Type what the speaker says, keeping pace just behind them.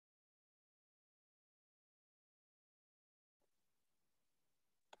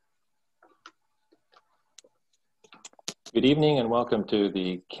Good evening and welcome to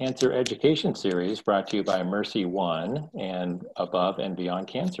the Cancer Education Series brought to you by MercyOne and Above and Beyond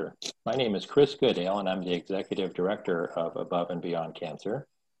Cancer. My name is Chris Goodale and I'm the Executive Director of Above and Beyond Cancer.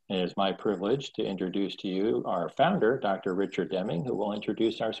 And it is my privilege to introduce to you our founder, Dr. Richard Deming, who will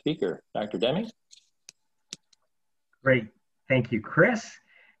introduce our speaker. Dr. Deming? Great. Thank you, Chris.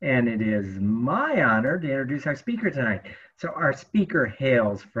 And it is my honor to introduce our speaker tonight. So our speaker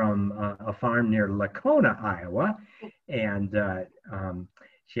hails from a farm near Lacona, Iowa. And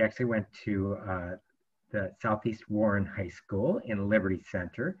she actually went to the Southeast Warren High School in Liberty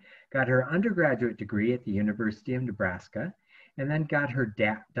Center, got her undergraduate degree at the University of Nebraska, and then got her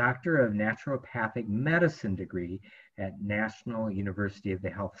Doctor of Naturopathic Medicine degree at National University of the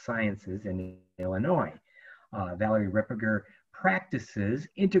Health Sciences in Illinois. Valerie Ripperger practices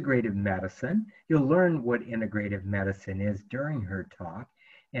integrative medicine. You'll learn what integrative medicine is during her talk,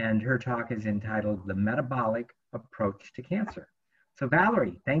 and her talk is entitled The Metabolic Approach to Cancer. So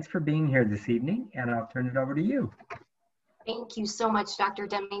Valerie, thanks for being here this evening, and I'll turn it over to you. Thank you so much, Dr.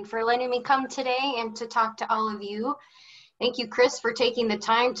 Deming, for letting me come today and to talk to all of you. Thank you, Chris, for taking the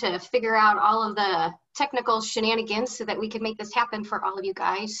time to figure out all of the technical shenanigans so that we could make this happen for all of you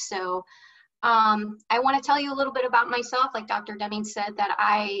guys. So I want to tell you a little bit about myself. Like Dr. Deming said, that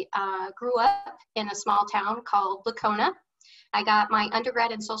I grew up in a small town called Lacona. I got my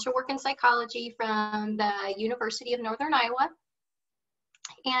undergrad in social work and psychology from the University of Northern Iowa.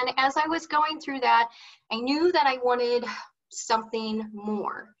 And as I was going through that, I knew that I wanted something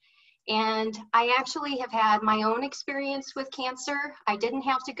more. And I actually have had my own experience with cancer. I didn't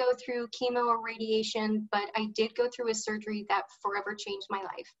have to go through chemo or radiation, but I did go through a surgery that forever changed my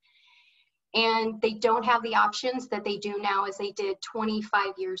life. And they don't have the options that they do now as they did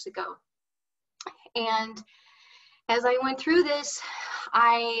 25 years ago. And as I went through this,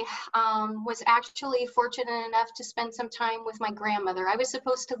 I was actually fortunate enough to spend some time with my grandmother. I was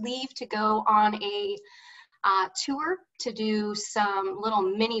supposed to leave to go on a tour to do some little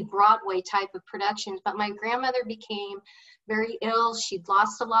mini Broadway type of productions, but my grandmother became very ill. She'd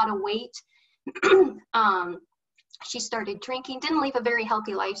lost a lot of weight. She started drinking, didn't live a very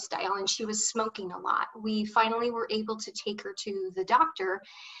healthy lifestyle, and she was smoking a lot. We finally were able to take her to the doctor,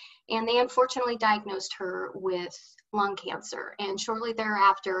 and they unfortunately diagnosed her with lung cancer. And shortly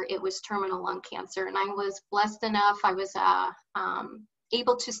thereafter, it was terminal lung cancer. And I was blessed enough, I was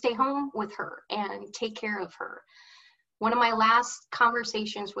able to stay home with her and take care of her. One of my last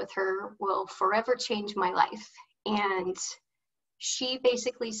conversations with her will forever change my life. And she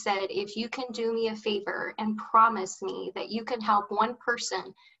basically said, if you can do me a favor and promise me that you can help one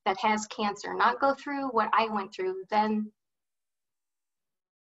person that has cancer not go through what I went through, then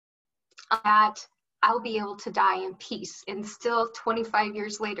that I'll be able to die in peace. And still 25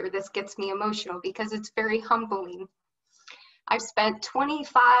 years later, this gets me emotional because it's very humbling. I've spent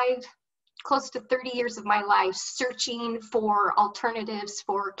 25, close to 30 years of my life searching for alternatives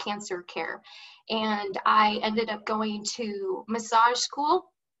for cancer care. And I ended up going to massage school,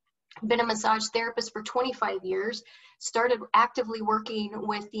 been a massage therapist for 25 years, started actively working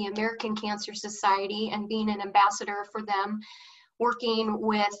with the American Cancer Society and being an ambassador for them, working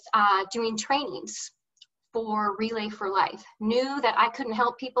with doing trainings for Relay for Life. Knew that I couldn't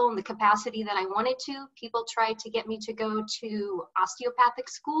help people in the capacity that I wanted to. People tried to get me to go to osteopathic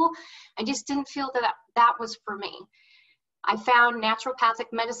school. I just didn't feel that that was for me. I found naturopathic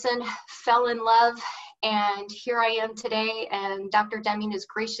medicine, fell in love, and here I am today. And Dr. Deming is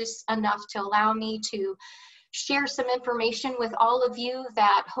gracious enough to allow me to share some information with all of you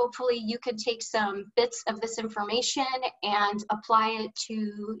that hopefully you can take some bits of this information and apply it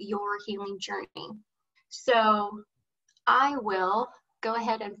to your healing journey. So I will go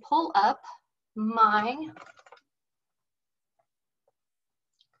ahead and pull up my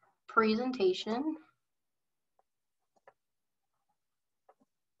presentation.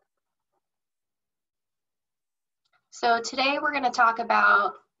 So today we're going to talk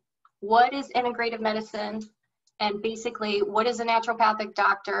about what is integrative medicine and basically what is a naturopathic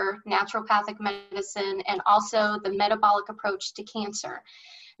doctor, naturopathic medicine, and also the metabolic approach to cancer.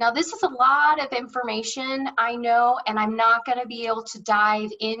 Now, this is a lot of information, I know, and I'm not going to be able to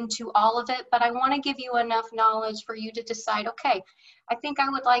dive into all of it, but I want to give you enough knowledge for you to decide, okay, I think I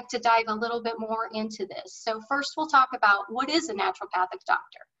would like to dive a little bit more into this. So first we'll talk about what is a naturopathic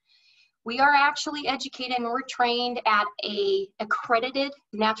doctor. We are actually educated and we're trained at an accredited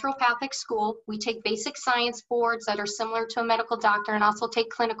naturopathic school. We take basic science boards that are similar to a medical doctor and also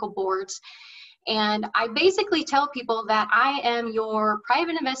take clinical boards. And I basically tell people that I am your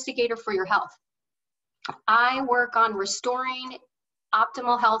private investigator for your health. I work on restoring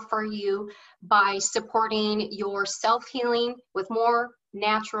optimal health for you by supporting your self-healing with more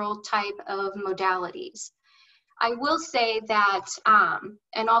natural type of modalities. I will say that,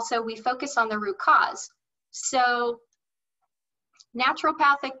 and also we focus on the root cause. So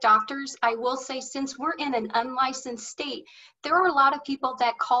naturopathic doctors, I will say, since we're in an unlicensed state, there are a lot of people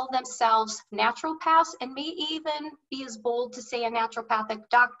that call themselves naturopaths and may even be as bold to say a naturopathic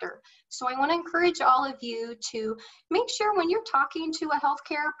doctor. So I want to encourage all of you to make sure when you're talking to a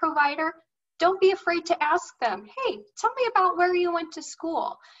healthcare provider, don't be afraid to ask them, hey, tell me about where you went to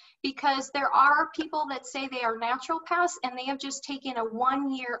school. Because there are people that say they are naturopaths and they have just taken a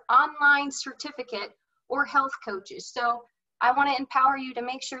 1-year online certificate or health coaches. So I want to empower you to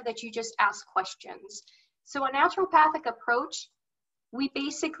make sure that you just ask questions. So a naturopathic approach, we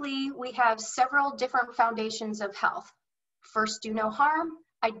have several different foundations of health. First, do no harm,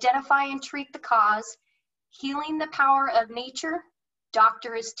 identify and treat the cause, healing the power of nature,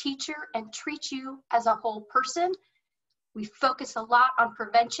 doctor as teacher, and treat you as a whole person. We focus a lot on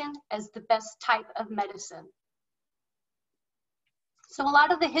prevention as the best type of medicine. So a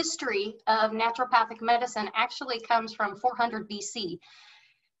lot of the history of naturopathic medicine actually comes from 400 BC.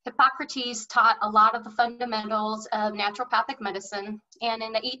 Hippocrates taught a lot of the fundamentals of naturopathic medicine, and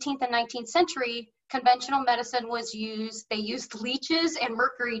in the 18th and 19th century, conventional medicine was used. They used leeches and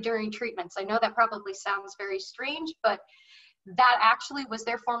mercury during treatments. I know that probably sounds very strange, but that actually was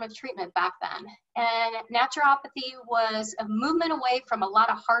their form of treatment back then. And naturopathy was a movement away from a lot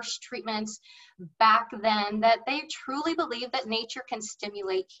of harsh treatments back then, that they truly believe that nature can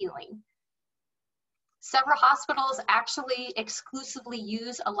stimulate healing. Several hospitals actually exclusively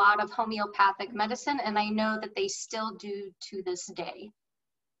use a lot of homeopathic medicine, and I know that they still do to this day.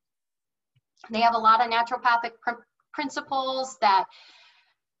 They have a lot of naturopathic principles that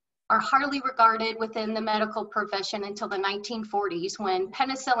are highly regarded within the medical profession until the 1940s, when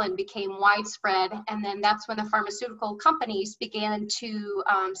penicillin became widespread, and then that's when the pharmaceutical companies began to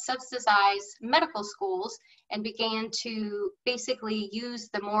subsidize medical schools and began to basically use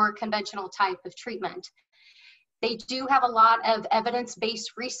the more conventional type of treatment. They do have a lot of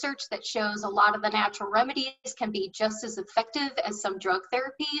evidence-based research that shows a lot of the natural remedies can be just as effective as some drug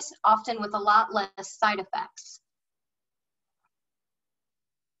therapies, often with a lot less side effects.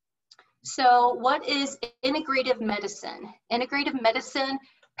 So what is integrative medicine? Integrative medicine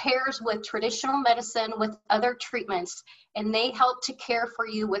pairs with traditional medicine with other treatments, and they help to care for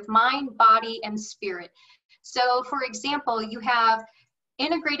you with mind, body, and spirit. So for example, you have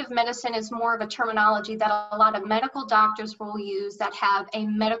integrative medicine is more of a terminology that a lot of medical doctors will use that have a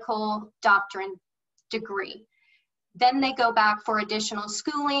medical doctorate degree. Then they go back for additional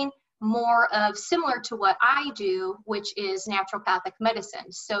schooling, more of similar to what I do, which is naturopathic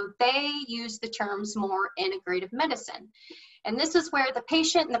medicine. So they use the terms more integrative medicine. And this is where the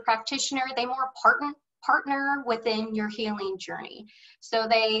patient and the practitioner, they more partner within your healing journey. So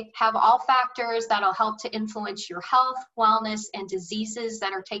they have all factors that'll help to influence your health, wellness, and diseases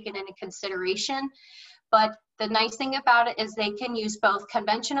that are taken into consideration. But the nice thing about it is they can use both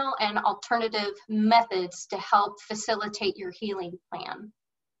conventional and alternative methods to help facilitate your healing plan.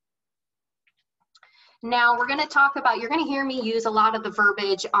 Now we're going to talk about, you're going to hear me use a lot of the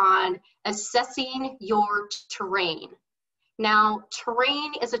verbiage on assessing your terrain. Now,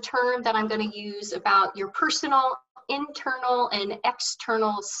 terrain is a term that I'm going to use about your personal, internal, and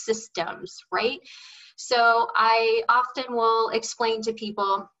external systems, right? So I often will explain to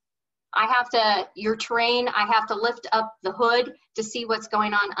people, your terrain, I have to lift up the hood to see what's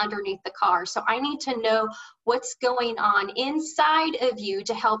going on underneath the car. So I need to know what's going on inside of you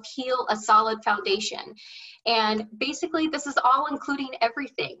to help heal a solid foundation. And basically this is all including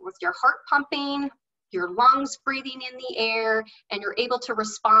everything with your heart pumping, your lungs breathing in the air, and you're able to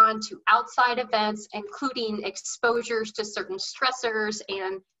respond to outside events, including exposures to certain stressors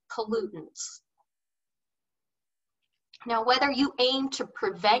and pollutants. Now, whether you aim to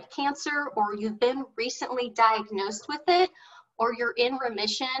prevent cancer or you've been recently diagnosed with it or you're in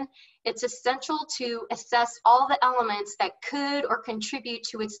remission, it's essential to assess all the elements that could or contribute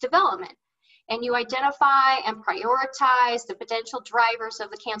to its development. And you identify and prioritize the potential drivers of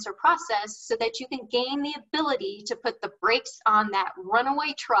the cancer process so that you can gain the ability to put the brakes on that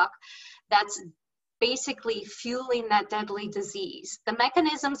runaway truck that's basically fueling that deadly disease. The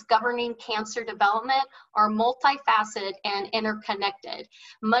mechanisms governing cancer development are multifaceted and interconnected,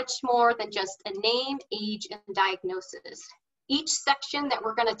 much more than just a name, age, and diagnosis. Each section that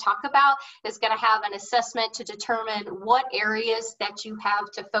we're going to talk about is going to have an assessment to determine what areas that you have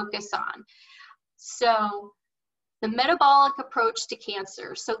to focus on. So the metabolic approach to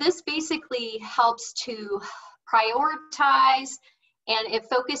cancer. So this basically helps to prioritize And it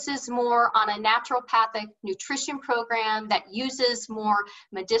focuses more on a naturopathic nutrition program that uses more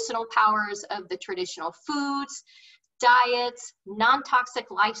medicinal powers of the traditional foods, diets,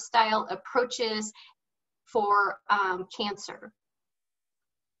 non-toxic lifestyle approaches for cancer.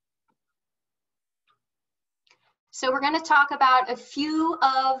 So we're going to talk about a few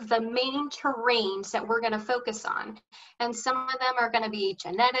of the main terrains that we're going to focus on. And some of them are going to be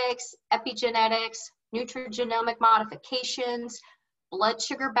genetics, epigenetics, nutrigenomic modifications, blood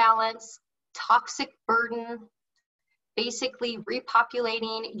sugar balance, toxic burden, basically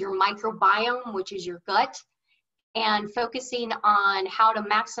repopulating your microbiome, which is your gut, and focusing on how to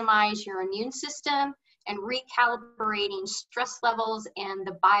maximize your immune system and recalibrating stress levels and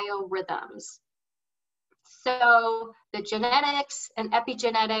the biorhythms. So the genetics and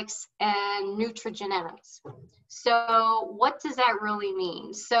epigenetics and nutrigenetics. So what does that really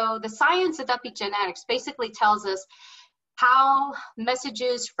mean? So the science of epigenetics basically tells us how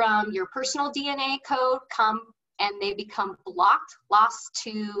messages from your personal DNA code come and they become blocked, lost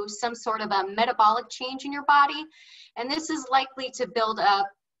to some sort of a metabolic change in your body. And this is likely to build up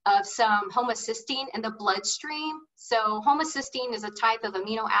of some homocysteine in the bloodstream. So homocysteine is a type of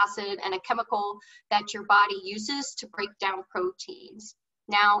amino acid and a chemical that your body uses to break down proteins.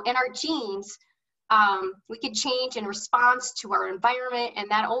 Now in our genes, we can change in response to our environment,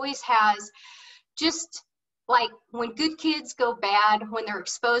 and that always has, just like when good kids go bad, when they're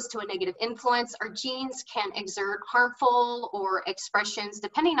exposed to a negative influence, our genes can exert harmful or expressions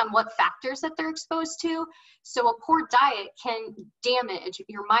depending on what factors that they're exposed to. So a poor diet can damage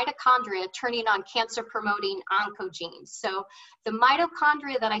your mitochondria, turning on cancer-promoting oncogenes. So the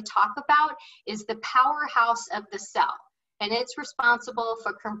mitochondria that I talk about is the powerhouse of the cell, and it's responsible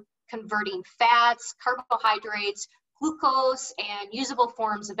for converting fats, carbohydrates, glucose, and usable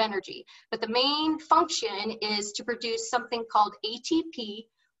forms of energy. But the main function is to produce something called ATP,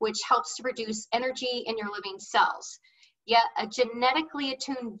 which helps to produce energy in your living cells. Yet a genetically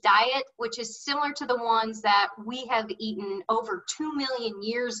attuned diet, which is similar to the ones that we have eaten over 2 million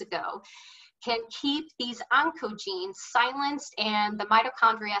years ago, can keep these oncogenes silenced and the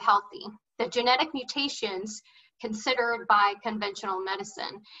mitochondria healthy. The genetic mutations considered by conventional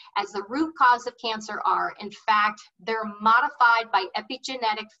medicine as the root cause of cancer are, in fact, they're modified by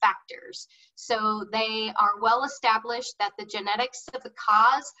epigenetic factors. So they are well established that the genetics of the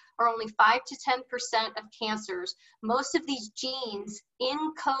cause are only 5 to 10% of cancers. Most of these genes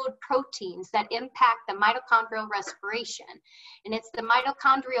encode proteins that impact the mitochondrial respiration. And it's the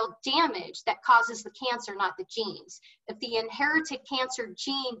mitochondrial damage that causes the cancer, not the genes. If the inherited cancer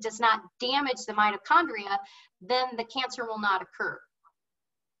gene does not damage the mitochondria, then the cancer will not occur.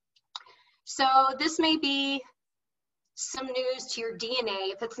 So this may be some news to your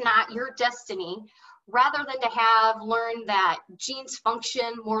DNA if it's not your destiny. Rather than to have learned that genes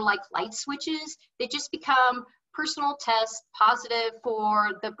function more like light switches, they just become personal tests positive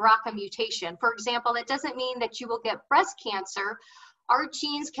for the BRCA mutation. For example, it doesn't mean that you will get breast cancer. Our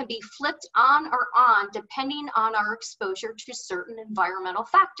genes can be flipped on or on depending on our exposure to certain environmental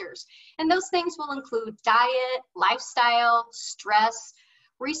factors. And those things will include diet, lifestyle, stress.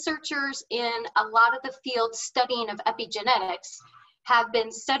 Researchers in a lot of the fields studying of epigenetics have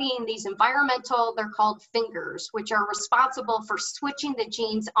been studying these environmental, they're called fingers, which are responsible for switching the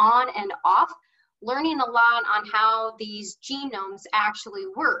genes on and off, learning a lot on how these genomes actually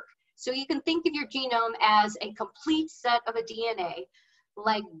work. So you can think of your genome as a complete set of a DNA,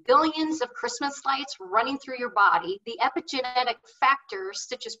 like billions of Christmas lights running through your body. The epigenetic factors,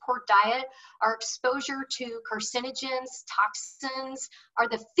 such as poor diet, our exposure to carcinogens, toxins, are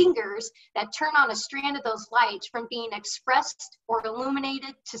the fingers that turn on a strand of those lights from being expressed or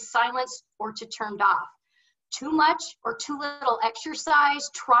illuminated to silenced or to turned off. Too much or too little exercise,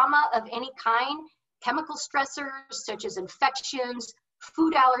 trauma of any kind, chemical stressors such as infections,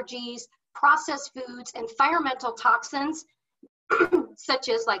 food allergies, processed foods, environmental toxins, such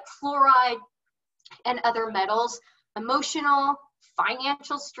as like fluoride and other metals, emotional,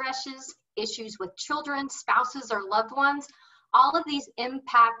 financial stresses, issues with children, spouses, or loved ones, all of these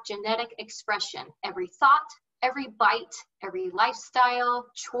impact genetic expression. Every thought, every bite, every lifestyle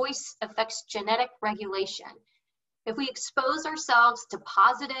choice affects genetic regulation. If we expose ourselves to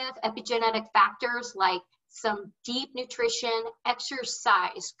positive epigenetic factors like some deep nutrition,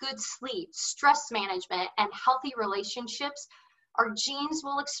 exercise, good sleep, stress management, and healthy relationships, our genes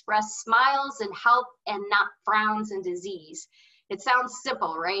will express smiles and health and not frowns and disease. It sounds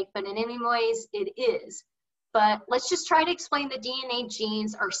simple, right? But in many ways it is. But let's just try to explain the DNA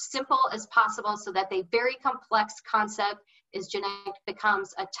genes are simple as possible so that the very complex concept is genetic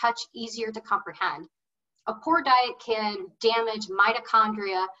becomes a touch easier to comprehend. A poor diet can damage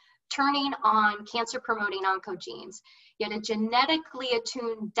mitochondria, turning on cancer-promoting oncogenes. Yet a genetically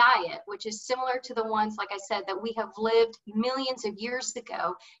attuned diet, which is similar to the ones, like I said, that we have lived millions of years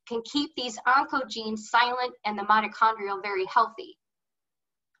ago, can keep these oncogenes silent and the mitochondrial very healthy.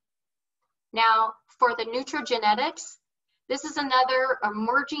 Now, for the nutrogenetics, this is another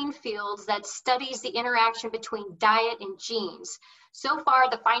emerging field that studies the interaction between diet and genes. So far,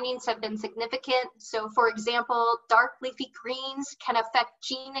 the findings have been significant. So, for example, dark leafy greens can affect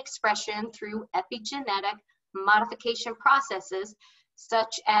gene expression through epigenetic modification processes,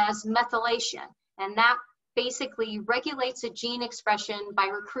 such as methylation. And that basically regulates a gene expression by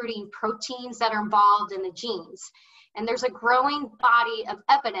recruiting proteins that are involved in the genes. And there's a growing body of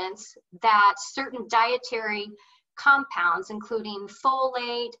evidence that certain dietary compounds, including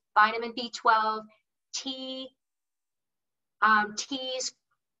folate, vitamin B12, teas,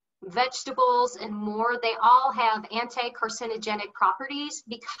 vegetables, and more, they all have anti-carcinogenic properties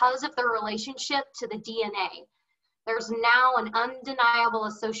because of their relationship to the DNA. There's now an undeniable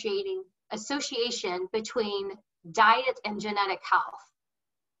association between diet and genetic health.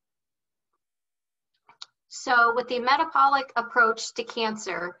 So with the metabolic approach to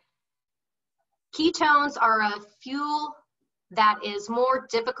cancer, ketones are a fuel that is more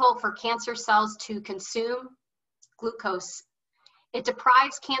difficult for cancer cells to consume, glucose. It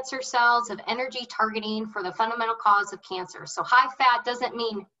deprives cancer cells of energy targeting for the fundamental cause of cancer. So high fat doesn't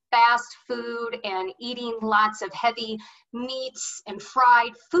mean fast food and eating lots of heavy meats and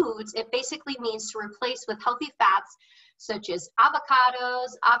fried foods. It basically means to replace with healthy fats such as avocados,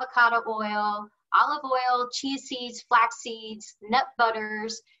 avocado oil, olive oil, chia seeds, flax seeds, nut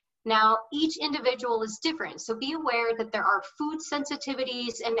butters. Now, each individual is different, so be aware that there are food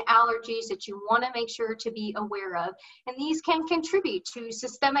sensitivities and allergies that you want to make sure to be aware of, and these can contribute to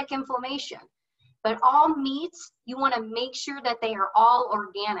systemic inflammation. But all meats, you want to make sure that they are all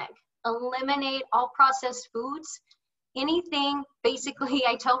organic. Eliminate all processed foods. Anything, basically,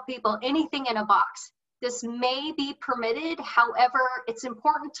 I tell people, anything in a box. This may be permitted, however, it's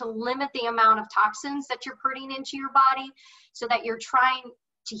important to limit the amount of toxins that you're putting into your body so that you're trying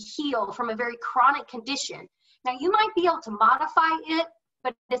to heal from a very chronic condition. Now, you might be able to modify it,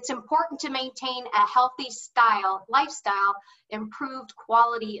 but it's important to maintain a healthy lifestyle, improved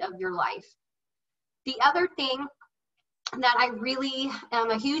quality of your life. The other thing that I really am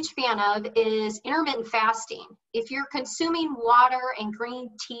a huge fan of is intermittent fasting. If you're consuming water and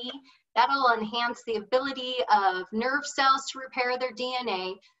green tea, that'll enhance the ability of nerve cells to repair their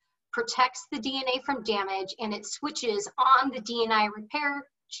DNA, protects the DNA from damage, and it switches on the DNA repair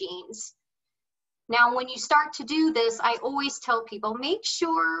genes. Now, when you start to do this, I always tell people, make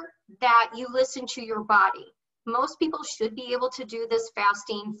sure that you listen to your body. Most people should be able to do this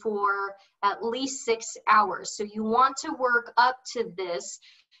fasting for at least 6 hours. So you want to work up to this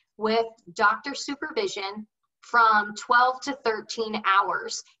with doctor supervision from 12 to 13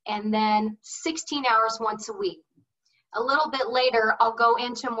 hours, and then 16 hours once a week. A little bit later, I'll go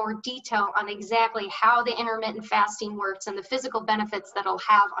into more detail on exactly how the intermittent fasting works and the physical benefits that it'll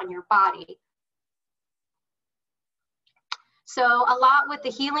have on your body. So a lot with the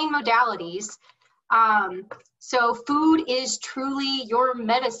healing modalities. So food is truly your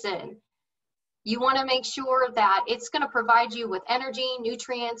medicine. You want to make sure that it's going to provide you with energy,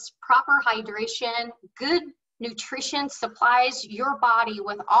 nutrients, proper hydration. Good nutrition supplies your body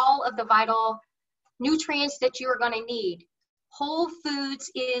with all of the vital nutrients that you're going to need. Whole foods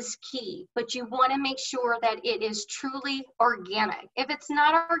is key, but you want to make sure that it is truly organic. If it's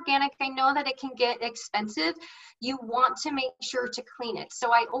not organic, I know that it can get expensive. You want to make sure to clean it.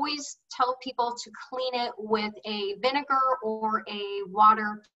 So I always tell people to clean it with a vinegar or a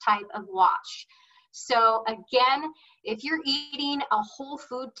water type of wash. So again, if you're eating a whole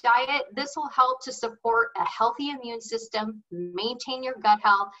food diet, this will help to support a healthy immune system, maintain your gut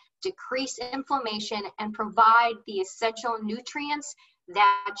health, decrease inflammation, and provide the essential nutrients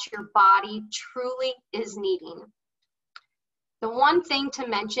that your body truly is needing. The one thing to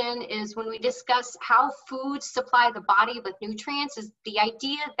mention is when we discuss how foods supply the body with nutrients is the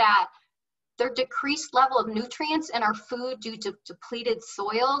idea that their decreased level of nutrients in our food due to depleted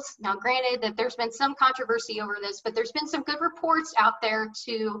soils. Now, granted that there's been some controversy over this, but there's been some good reports out there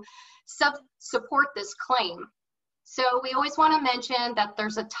to support this claim. So we always want to mention that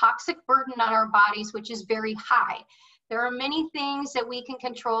there's a toxic burden on our bodies, which is very high. There are many things that we can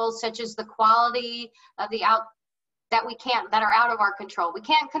control, such as the quality of the that are out of our control. We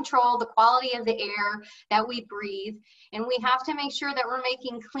can't control the quality of the air that we breathe, and we have to make sure that we're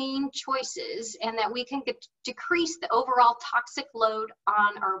making clean choices and that we can decrease the overall toxic load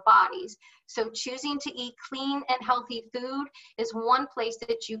on our bodies. So choosing to eat clean and healthy food is one place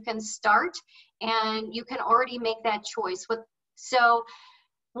that you can start, and you can already make that choice. So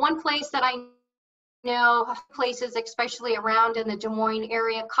one place that I know, places especially around in the Des Moines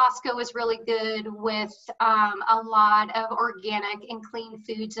area, Costco is really good with a lot of organic and clean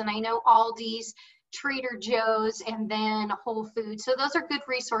foods, and I know Aldi's, Trader Joe's, and then Whole Foods. So those are good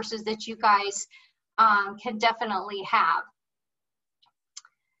resources that you guys can definitely have.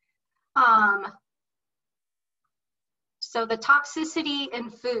 So the toxicity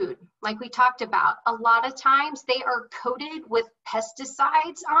in food, like we talked about, a lot of times they are coated with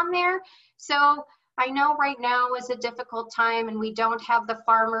pesticides on there. So I know right now is a difficult time and we don't have the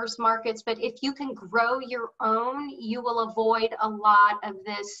farmers markets, but if you can grow your own, you will avoid a lot of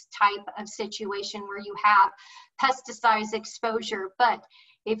this type of situation where you have pesticides exposure. But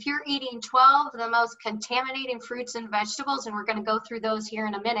if you're eating 12 of the most contaminating fruits and vegetables, and we're going to go through those here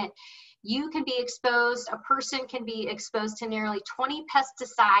in a minute, you can be exposed, a person can be exposed to nearly 20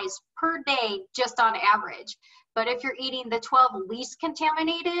 pesticides per day just on average. But if you're eating the 12 least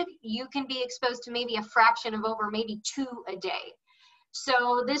contaminated, you can be exposed to maybe a fraction of over maybe 2 a day.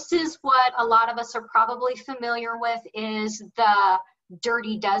 So this is what a lot of us are probably familiar with, is the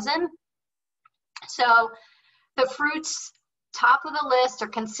dirty dozen. So the fruits top of the list are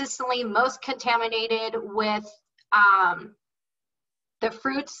consistently most contaminated with the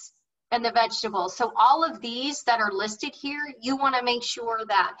fruits and the vegetables. So all of these that are listed here, you want to make sure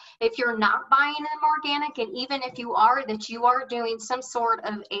that if you're not buying them organic, and even if you are, that you are doing some sort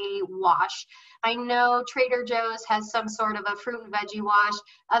of a wash. I know Trader Joe's has some sort of a fruit and veggie wash.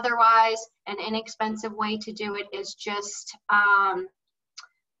 Otherwise, an inexpensive way to do it is just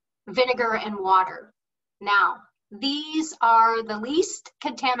vinegar and water. Now, these are the least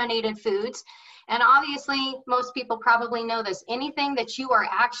contaminated foods. And obviously, most people probably know this. Anything that you are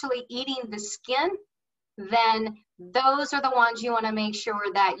actually eating the skin, then those are the ones you want to make sure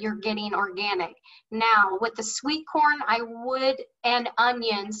that you're getting organic. Now, with the sweet corn, and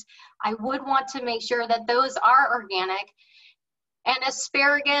onions, I would want to make sure that those are organic. And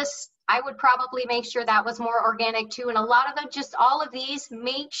asparagus, I would probably make sure that was more organic too. And a lot of them, just all of these,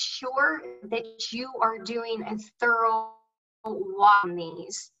 make sure that you are doing a thorough wash on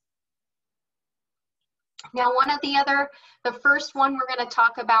these. Now, the first one we're going to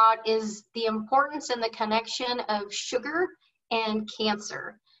talk about is the importance and the connection of sugar and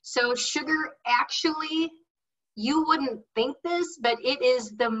cancer. So sugar, actually, you wouldn't think this, but it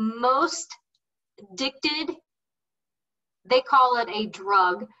is the most addicted, they call it a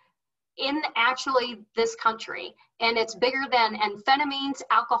drug, in actually this country. And it's bigger than amphetamines,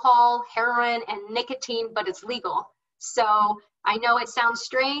 alcohol, heroin, and nicotine, but it's legal. So I know it sounds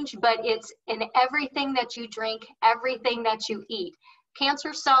strange, but it's in everything that you drink, everything that you eat.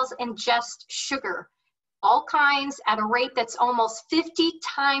 Cancer cells ingest sugar, all kinds, at a rate that's almost 50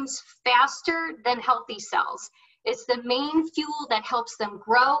 times faster than healthy cells. It's the main fuel that helps them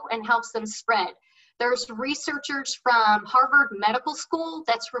grow and helps them spread. There's researchers from Harvard Medical School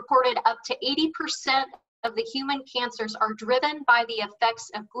that's reported up to 80% of the human cancers are driven by the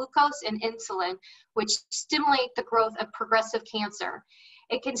effects of glucose and insulin, which stimulate the growth of progressive cancer.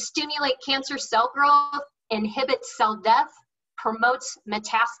 It can stimulate cancer cell growth, inhibits cell death, promotes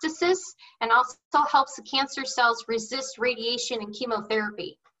metastasis, and also helps the cancer cells resist radiation and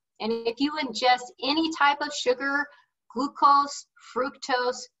chemotherapy. And if you ingest any type of sugar, glucose,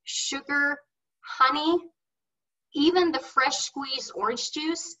 fructose, sugar, honey, even the fresh squeezed orange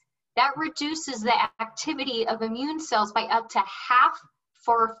juice, that reduces the activity of immune cells by up to half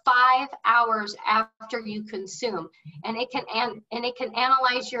for 5 hours after you consume. And it can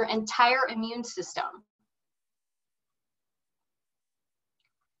analyze your entire immune system.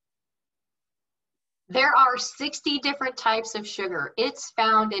 There are 60 different types of sugar. It's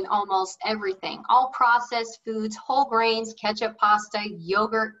found in almost everything. All processed foods, whole grains, ketchup, pasta,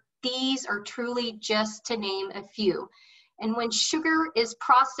 yogurt. These are truly just to name a few. And when sugar is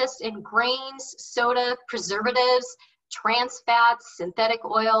processed in grains, soda, preservatives, trans fats, synthetic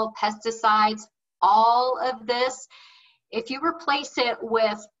oil, pesticides, all of this, if you replace it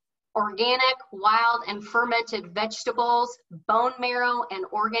with organic, wild, and fermented vegetables, bone marrow and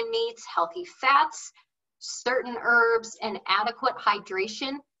organ meats, healthy fats, certain herbs, and adequate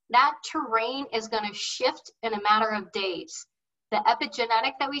hydration, that terrain is going to shift in a matter of days. The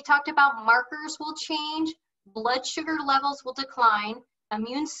epigenetic that we talked about, markers will change, blood sugar levels will decline,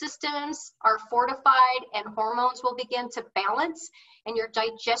 immune systems are fortified and hormones will begin to balance and your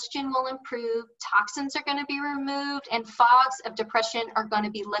digestion will improve, toxins are going to be removed, and fogs of depression are going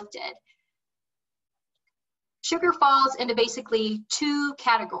to be lifted. Sugar falls into basically two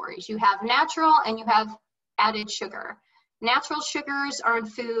categories. You have natural and you have added sugar. Natural sugars are in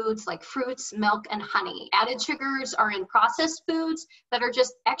foods like fruits, milk, and honey. Added sugars are in processed foods that are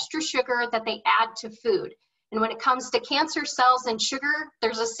just extra sugar that they add to food. And when it comes to cancer cells and sugar,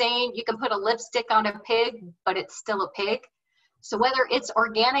 there's a saying, you can put a lipstick on a pig, but it's still a pig. So whether it's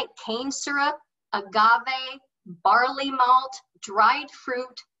organic cane syrup, agave, barley malt, dried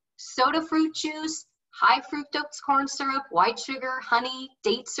fruit, soda fruit juice, high fructose corn syrup, white sugar, honey,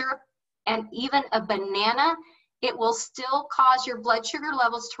 date syrup, and even a banana, it will still cause your blood sugar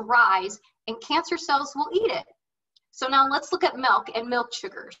levels to rise and cancer cells will eat it. So now let's look at milk and milk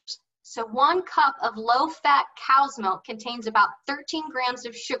sugars. So 1 cup of low-fat cow's milk contains about 13 grams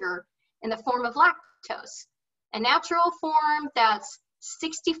of sugar in the form of lactose. A natural form that's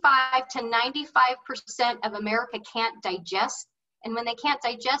 65 to 95% of America can't digest. And when they can't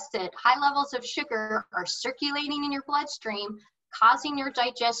digest it, high levels of sugar are circulating in your bloodstream, causing your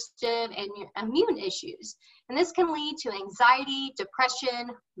digestive and your immune issues. And this can lead to anxiety,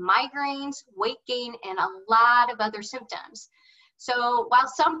 depression, migraines, weight gain, and a lot of other symptoms. So while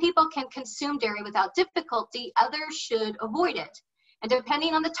some people can consume dairy without difficulty, others should avoid it. And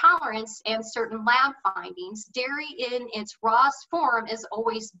depending on the tolerance and certain lab findings, dairy in its rawest form is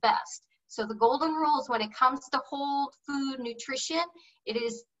always best. So the golden rules when it comes to whole food nutrition, it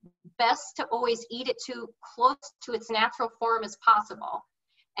is best to always eat it to close to its natural form as possible.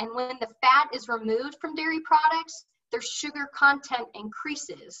 And when the fat is removed from dairy products, their sugar content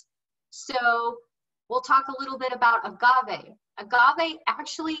increases. So we'll talk a little bit about agave. Agave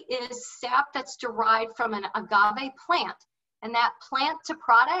actually is sap that's derived from an agave plant. And that plant to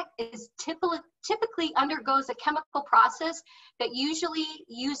product is typically undergoes a chemical process that usually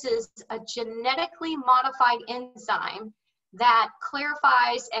uses a genetically modified enzyme that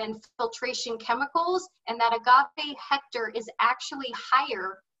clarifies and filtration chemicals, and that agave hector is actually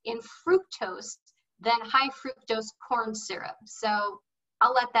higher in fructose than high fructose corn syrup. So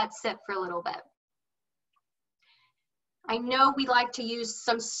I'll let that sit for a little bit. I know we like to use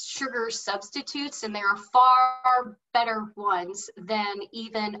some sugar substitutes, and there are far better ones than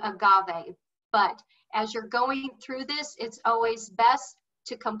even agave. But as you're going through this, it's always best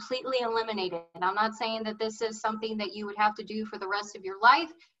to completely eliminate it. And I'm not saying that this is something that you would have to do for the rest of your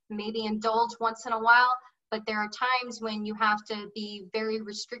life, maybe indulge once in a while, but there are times when you have to be very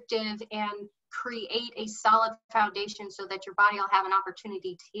restrictive and create a solid foundation so that your body will have an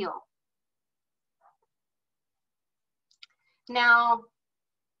opportunity to heal. Now,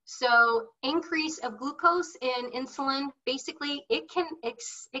 so increase of glucose in insulin, basically it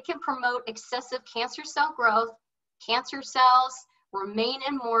can promote excessive cancer cell growth, cancer cells remain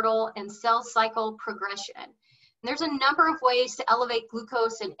immortal, and cell cycle progression. And there's a number of ways to elevate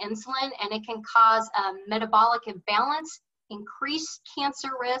glucose and insulin, and it can cause a metabolic imbalance, increased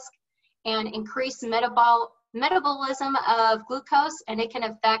cancer risk, and increased metabolism of glucose, and it can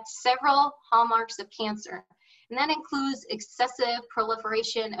affect several hallmarks of cancer. And that includes excessive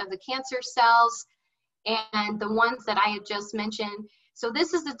proliferation of the cancer cells and the ones that I had just mentioned. So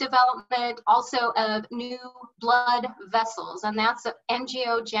this is the development also of new blood vessels, and that's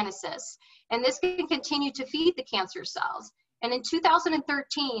angiogenesis. And this can continue to feed the cancer cells. And in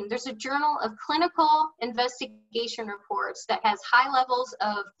 2013, there's a Journal of Clinical Investigation Reports that has high levels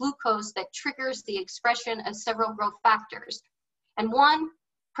of glucose that triggers the expression of several growth factors. And one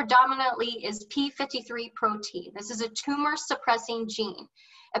predominantly is p53 protein. This is a tumor suppressing gene.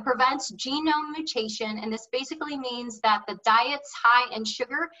 It prevents genome mutation, and this basically means that the diets high in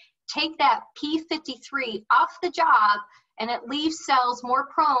sugar take that p53 off the job, and it leaves cells more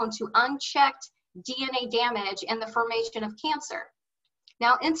prone to unchecked DNA damage and the formation of cancer.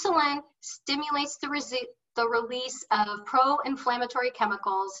 Now, insulin stimulates the release of pro-inflammatory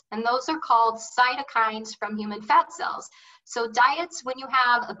chemicals, and those are called cytokines from human fat cells. So diets, when you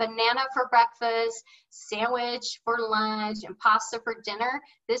have a banana for breakfast, sandwich for lunch, and pasta for dinner,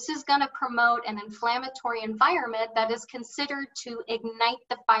 this is going to promote an inflammatory environment that is considered to ignite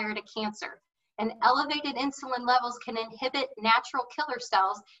the fire to cancer. And elevated insulin levels can inhibit natural killer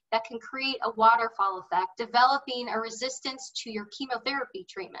cells that can create a waterfall effect, developing a resistance to your chemotherapy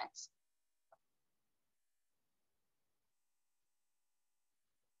treatments.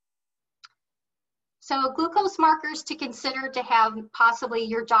 So glucose markers to consider to have possibly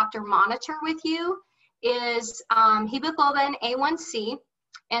your doctor monitor with you is hemoglobin A1C.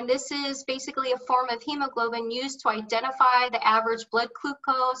 And this is basically a form of hemoglobin used to identify the average blood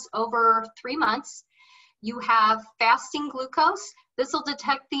glucose over 3 months. You have fasting glucose. This will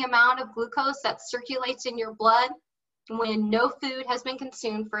detect the amount of glucose that circulates in your blood when no food has been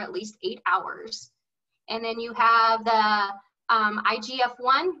consumed for at least 8 hours. And then you have the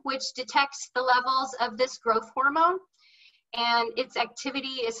IGF-1, which detects the levels of this growth hormone, and its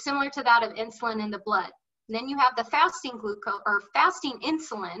activity is similar to that of insulin in the blood. And then you have the fasting glucose or fasting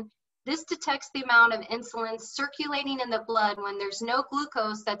insulin. This detects the amount of insulin circulating in the blood when there's no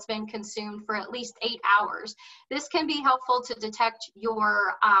glucose that's been consumed for at least 8 hours. This can be helpful to detect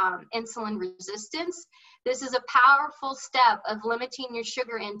your insulin resistance. This is a powerful step of limiting your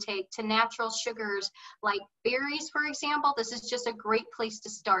sugar intake to natural sugars like berries, for example. This is just a great place to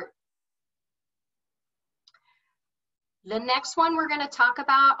start. The next one we're going to talk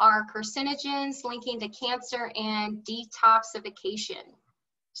about are carcinogens linking to cancer and detoxification.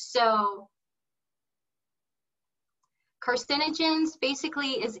 So carcinogens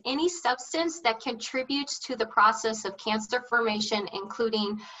basically is any substance that contributes to the process of cancer formation,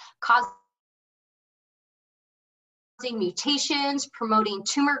 including causing mutations, promoting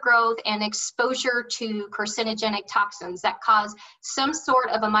tumor growth, and exposure to carcinogenic toxins that cause some sort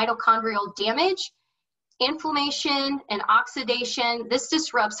of a mitochondrial damage, inflammation, and oxidation. This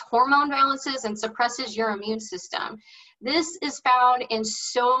disrupts hormone balances and suppresses your immune system. This is found in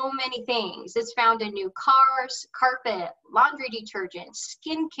so many things. It's found in new cars, carpet, laundry detergent,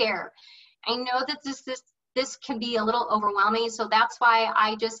 skincare. I know that this can be a little overwhelming, so that's why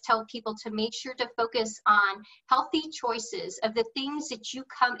I just tell people to make sure to focus on healthy choices of the things that you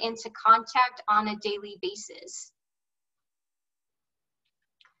come into contact on a daily basis.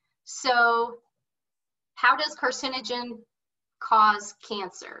 So how does carcinogen cause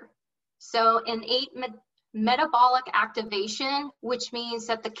cancer? So innate metabolic activation, which means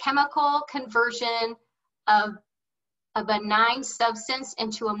that the chemical conversion of a benign substance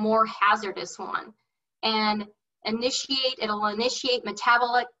into a more hazardous one, and it'll initiate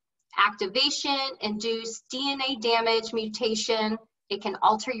metabolic activation, induce DNA damage, mutation. It can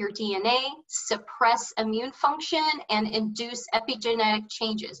alter your DNA, suppress immune function, and induce epigenetic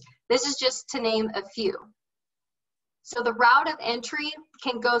changes. This is just to name a few. So the route of entry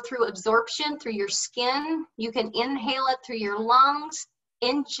can go through absorption through your skin. You can inhale it through your lungs,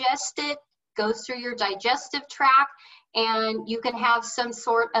 ingest it, goes through your digestive tract, and you can have some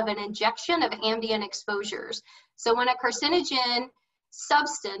sort of an injection of ambient exposures. So when a carcinogen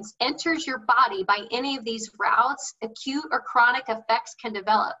substance enters your body by any of these routes, acute or chronic effects can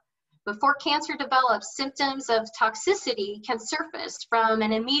develop. Before cancer develops, symptoms of toxicity can surface from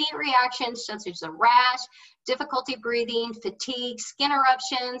an immediate reaction such as a rash, difficulty breathing, fatigue, skin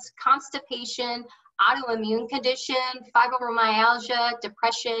eruptions, constipation, autoimmune condition, fibromyalgia,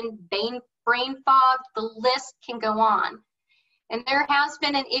 depression, brain fog. The list can go on. And there has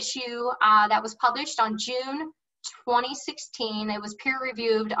been an issue that was published on June 2016. It was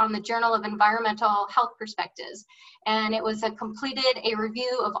peer-reviewed on the Journal of Environmental Health Perspectives. And it was completed a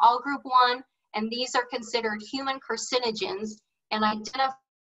review of all group 1, and these are considered human carcinogens and identify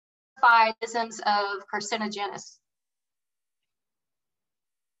mechanisms of carcinogenesis.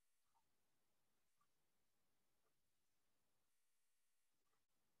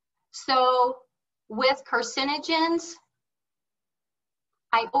 So with carcinogens,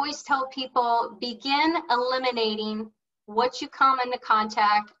 I always tell people, begin eliminating what you come into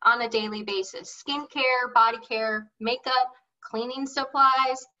contact on a daily basis. Skincare, body care, makeup, cleaning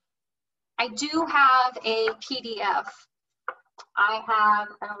supplies. I do have a PDF. I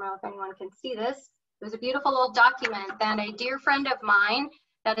don't know if anyone can see this. It was a beautiful little document that a dear friend of mine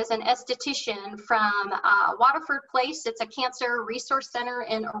that is an esthetician from Waterford Place. It's a cancer resource center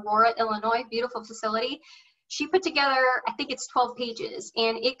in Aurora, Illinois, beautiful facility. She put together, I think it's 12 pages,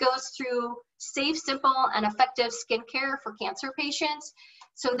 and it goes through safe, simple, and effective skincare for cancer patients.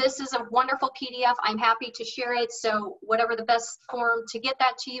 So this is a wonderful PDF. I'm happy to share it. So whatever the best form to get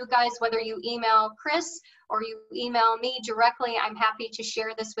that to you guys, whether you email Chris or you email me directly, I'm happy to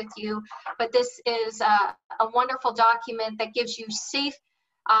share this with you. But this is a wonderful document that gives you safe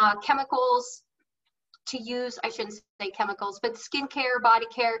chemicals to use. I shouldn't say chemicals, but skincare, body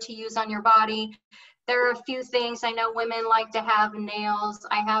care to use on your body. There are a few things. I know women like to have nails.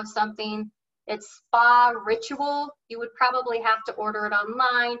 I have something. It's Spa Ritual. You would probably have to order it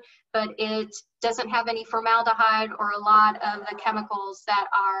online, but it doesn't have any formaldehyde or a lot of the chemicals that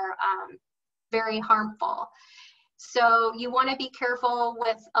are very harmful. So you want to be careful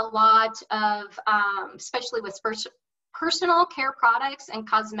with a lot of, especially with personal care products and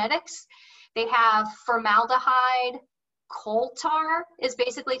cosmetics. They have formaldehyde, Coal tar is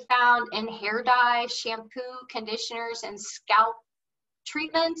basically found in hair dye, shampoo, conditioners, and scalp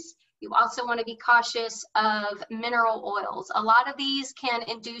treatments. You also want to be cautious of mineral oils. A lot of these can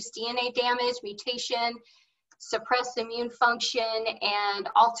induce DNA damage, mutation, suppress immune function, and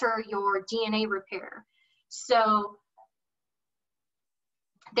alter your DNA repair. So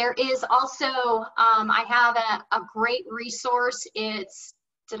there is also, I have a great resource. It's,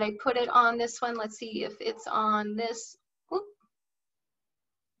 did I put it on this one? Let's see if it's on this. Oop.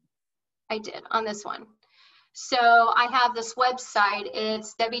 I did, on this one. So I have this website.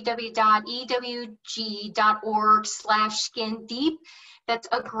 It's www.ewg.org/skin-deep. That's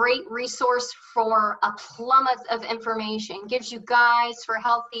a great resource for a plummet of information. Gives you guides for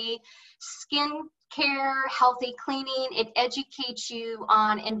healthy skin care, healthy cleaning. It educates you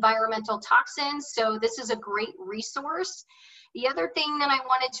on environmental toxins. So this is a great resource. The other thing that I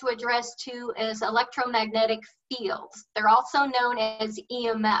wanted to address too is electromagnetic fields. They're also known as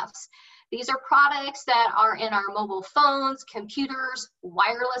EMFs. These are products that are in our mobile phones, computers,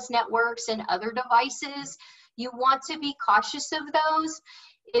 wireless networks, and other devices. You want to be cautious of those.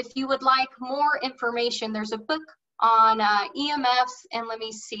 If you would like more information, there's a book on EMFs, and let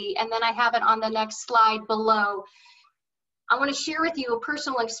me see, and then I have it on the next slide below. I want to share with you a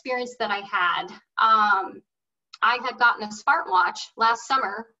personal experience that I had. I had gotten a smartwatch last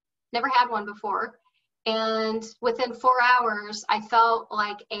summer, never had one before. And within 4 hours, I felt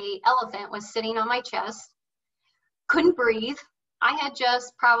like an elephant was sitting on my chest, couldn't breathe. I had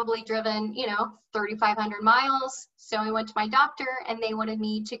just probably driven, 3,500 miles. So I went to my doctor and they wanted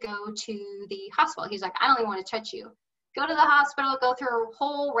me to go to the hospital. He's like, I don't even want to touch you. Go to the hospital, go through a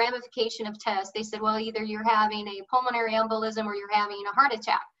whole ramification of tests. They said, well, either you're having a pulmonary embolism or you're having a heart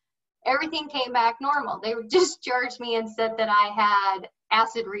attack. Everything came back normal. They discharged me and said that I had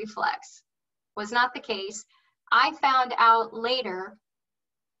acid reflux. Was not the case. I found out later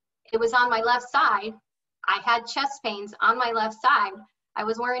it was on my left side. I had chest pains on my left side. I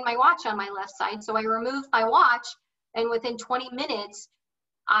was wearing my watch on my left side, so I removed my watch, and within 20 minutes,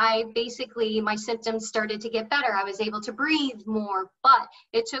 my symptoms started to get better. I was able to breathe more, but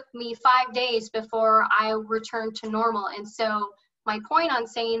it took me 5 days before I returned to normal. And so my point on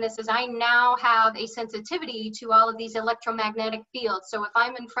saying this is I now have a sensitivity to all of these electromagnetic fields. So if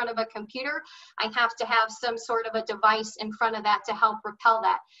I'm in front of a computer, I have to have some sort of a device in front of that to help repel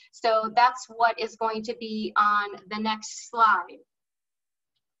that. So that's what is going to be on the next slide.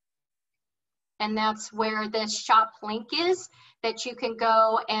 And that's where this shop link is, that you can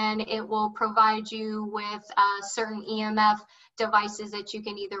go and it will provide you with certain EMF devices that you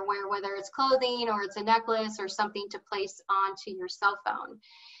can either wear, whether it's clothing or it's a necklace or something to place onto your cell phone.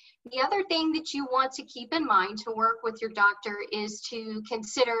 The other thing that you want to keep in mind to work with your doctor is to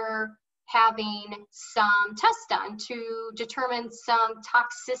consider having some tests done to determine some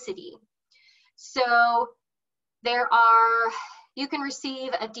toxicity. So you can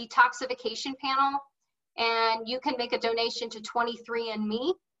receive a detoxification panel, and you can make a donation to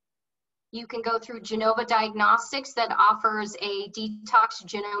 23andMe. You can go through Genova Diagnostics that offers a detox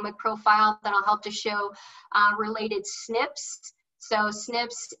genomic profile that'll help to show related SNPs. So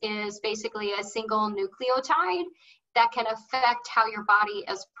SNPs is basically a single nucleotide that can affect how your body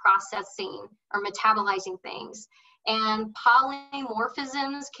is processing or metabolizing things. And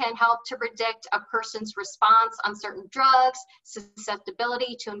polymorphisms can help to predict a person's response on certain drugs,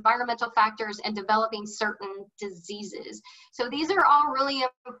 susceptibility to environmental factors, and developing certain diseases. So these are all really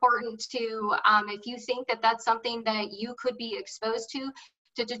important to, if you think that that's something that you could be exposed to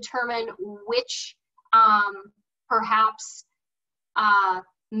determine which perhaps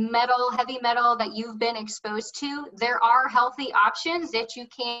heavy metal that you've been exposed to. There are healthy options that you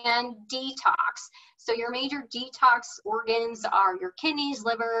can detox. So your major detox organs are your kidneys,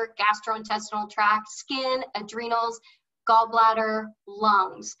 liver, gastrointestinal tract, skin, adrenals, gallbladder,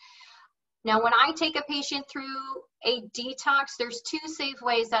 lungs. Now, when I take a patient through a detox, there's 2 safe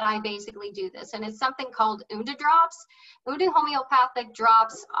ways that I basically do this, and it's something called Unda drops. Unda homeopathic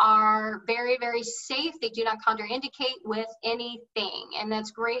drops are very, very safe. They do not contraindicate with anything, and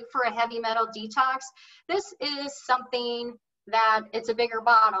that's great for a heavy metal detox. This is something that it's a bigger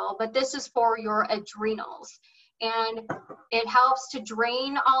bottle, but this is for your adrenals. And it helps to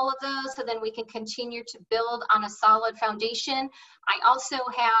drain all of those so then we can continue to build on a solid foundation. I also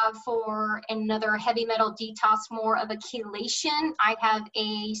have, for another heavy metal detox, more of a chelation. I have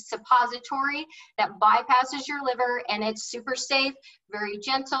a suppository that bypasses your liver, and it's super safe, very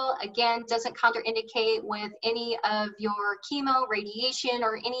gentle. Again, doesn't contraindicate with any of your chemo, radiation,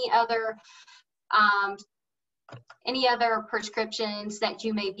 or any other any other prescriptions that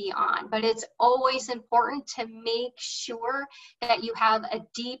you may be on. But it's always important to make sure that you have a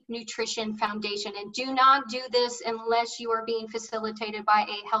deep nutrition foundation, and do not do this unless you are being facilitated by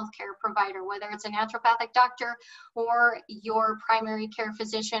a healthcare provider, whether it's a naturopathic doctor or your primary care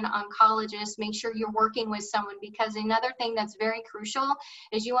physician, oncologist. Make sure you're working with someone, because another thing that's very crucial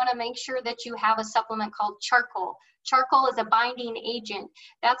is you want to make sure that you have a supplement called charcoal. Charcoal is a binding agent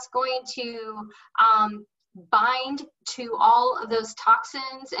that's going to bind to all of those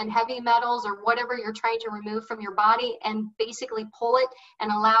toxins and heavy metals or whatever you're trying to remove from your body, and basically pull it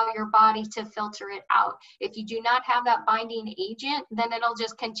and allow your body to filter it out. If you do not have that binding agent, then it'll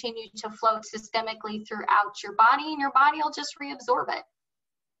just continue to float systemically throughout your body, and your body will just reabsorb it.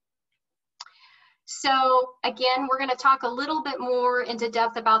 So again, we're going to talk a little bit more into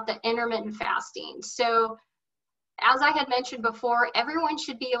depth about the intermittent fasting. So as I had mentioned before, everyone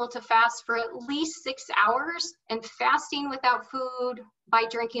should be able to fast for at least 6 hours, and fasting without food by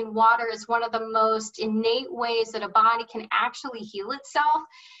drinking water is one of the most innate ways that a body can actually heal itself.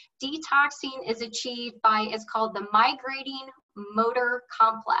 Detoxing is achieved by, it's called the migrating motor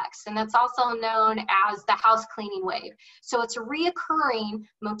complex, and that's also known as the house cleaning wave. So it's a reoccurring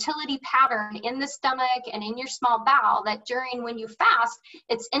motility pattern in the stomach and in your small bowel that when you fast,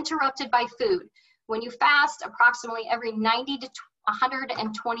 it's interrupted by food. When you fast, approximately every 90 to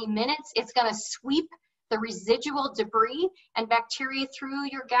 120 minutes, it's going to sweep the residual debris and bacteria through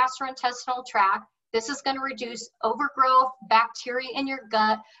your gastrointestinal tract. This is going to reduce overgrowth, bacteria in your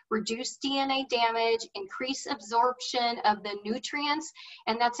gut, reduce DNA damage, increase absorption of the nutrients,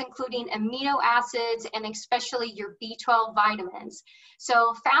 and that's including amino acids and especially your B12 vitamins.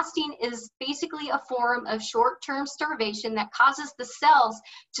 So fasting is basically a form of short-term starvation that causes the cells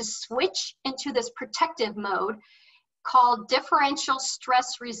to switch into this protective mode called differential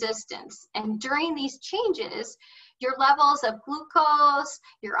stress resistance. And during these changes, your levels of glucose,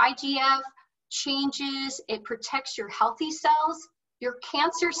 your IGF, changes. It protects your healthy cells. Your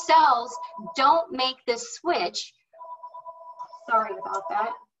cancer cells don't make this switch. Sorry about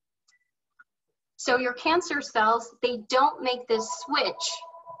that. So your cancer cells, they don't make this switch.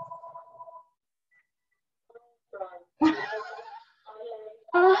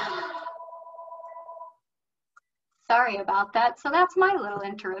 Sorry about that. So that's my little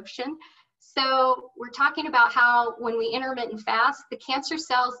interruption. So we're talking about how when we intermittent fast, the cancer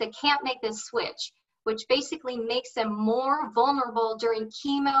cells, they can't make this switch, which basically makes them more vulnerable during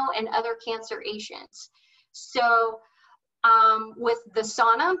chemo and other cancer agents. So with the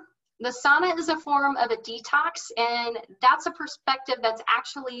sauna is a form of a detox, and that's a perspective that's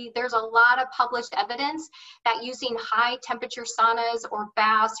actually, there's a lot of published evidence that using high temperature saunas or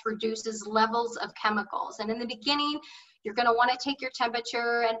baths reduces levels of chemicals. And in the beginning, you're going to want to take your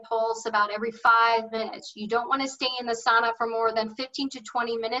temperature and pulse about every 5 minutes. You don't want to stay in the sauna for more than 15 to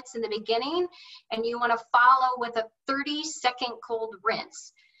 20 minutes in the beginning, and you want to follow with a 30-second cold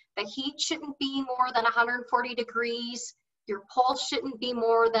rinse. The heat shouldn't be more than 140 degrees. Your pulse shouldn't be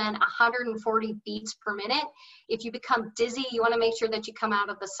more than 140 beats per minute. If you become dizzy, you want to make sure that you come out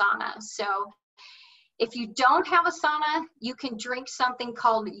of the sauna. So if you don't have a sauna, you can drink something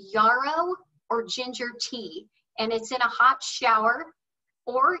called yarrow or ginger tea, and it's in a hot shower.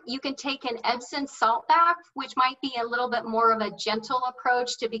 Or you can take an Epsom salt bath, which might be a little bit more of a gentle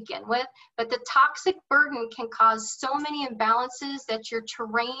approach to begin with, but the toxic burden can cause so many imbalances that your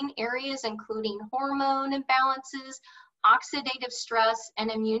terrain areas, including hormone imbalances, oxidative stress,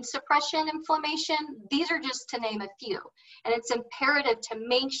 and immune suppression inflammation, these are just to name a few. And it's imperative to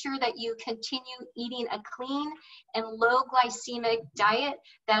make sure that you continue eating a clean and low glycemic diet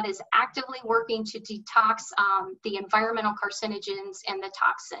that is actively working to detox the environmental carcinogens and the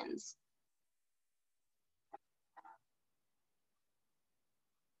toxins.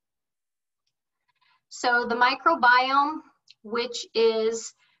 So the microbiome, which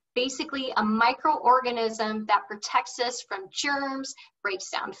is basically a microorganism that protects us from germs, breaks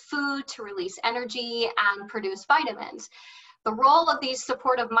down food to release energy and produce vitamins. The role of these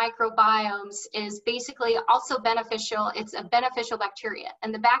supportive microbiomes is basically also beneficial. It's a beneficial bacteria,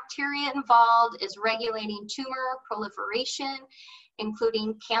 and the bacteria involved is regulating tumor proliferation,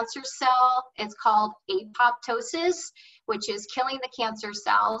 including cancer cell. It's called apoptosis, which is killing the cancer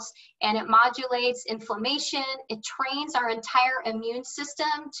cells, and it modulates inflammation. It trains our entire immune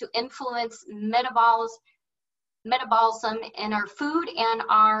system to influence metabolism in our food and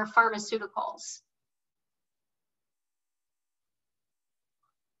our pharmaceuticals.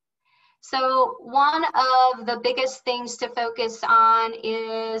 So one of the biggest things to focus on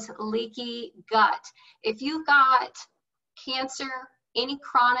is leaky gut. If you've got cancer, any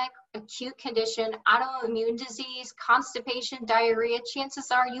chronic, acute condition, autoimmune disease, constipation, diarrhea,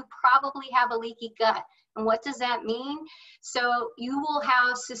 chances are you probably have a leaky gut. And what does that mean? So you will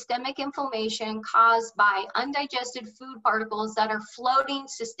have systemic inflammation caused by undigested food particles that are floating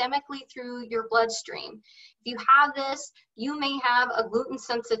systemically through your bloodstream. If you have this, you may have a gluten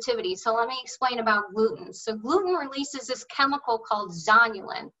sensitivity. So let me explain about gluten. So gluten releases this chemical called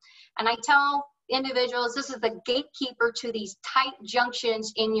zonulin. And I tell individuals this is the gatekeeper to these tight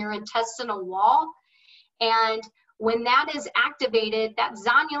junctions in your intestinal wall. And when that is activated, that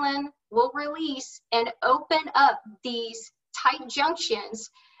zonulin will release and open up these tight junctions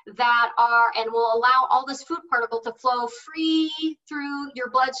that are, and will allow all this food particle to flow free through your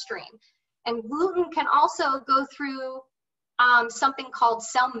bloodstream. And gluten can also go through something called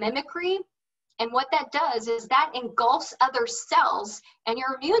cell mimicry. And what that does is that engulfs other cells, and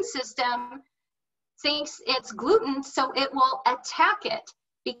your immune system thinks it's gluten, so it will attack it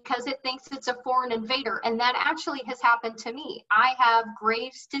because it thinks it's a foreign invader. And that actually has happened to me. I have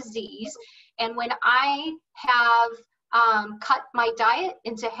Graves' disease, and when I have cut my diet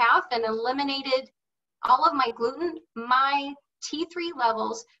into half and eliminated all of my gluten, my T3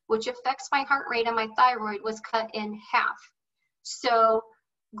 levels, which affects my heart rate and my thyroid, was cut in half. So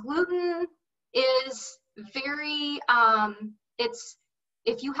gluten is very,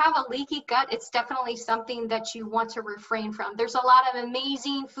 if you have a leaky gut, it's definitely something that you want to refrain from. There's a lot of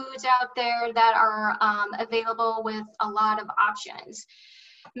amazing foods out there that are available with a lot of options.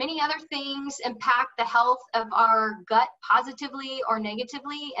 Many other things impact the health of our gut positively or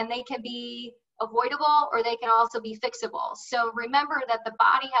negatively, and they can be avoidable or they can also be fixable. So remember that the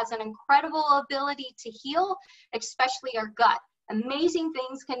body has an incredible ability to heal, especially our gut. Amazing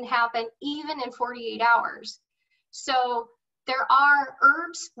things can happen even in 48 hours. So there are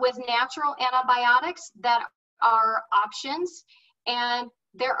herbs with natural antibiotics that are options, and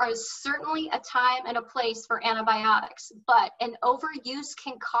there is certainly a time and a place for antibiotics, but an overuse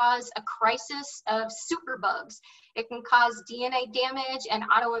can cause a crisis of superbugs. It can cause DNA damage and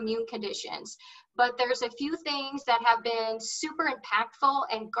autoimmune conditions. But there's a few things that have been super impactful,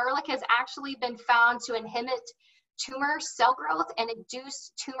 and garlic has actually been found to inhibit tumor cell growth and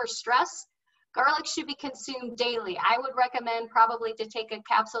induce tumor stress. Garlic should be consumed daily. I would recommend probably to take a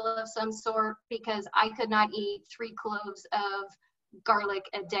capsule of some sort, because I could not eat 3 cloves of garlic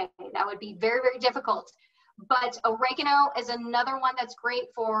a day. That would be very, very difficult. But oregano is another one that's great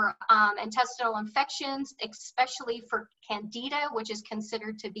for intestinal infections, especially for candida, which is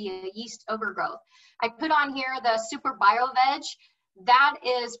considered to be a yeast overgrowth. I put on here the Super Bio Veg. That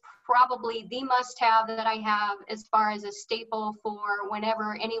is probably the must-have that I have as far as a staple for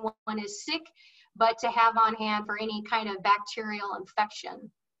whenever anyone is sick, but to have on hand for any kind of bacterial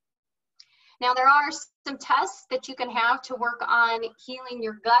infection. Now, there are some tests that you can have to work on healing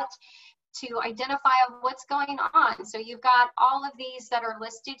your gut to identify what's going on. So you've got all of these that are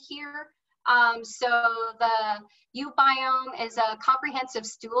listed here. So the uBiome is a comprehensive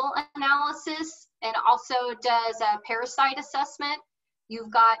stool analysis and also does a parasite assessment.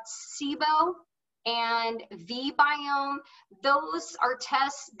 You've got SIBO and vBiome. Those are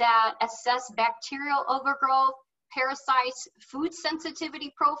tests that assess bacterial overgrowth, parasites, food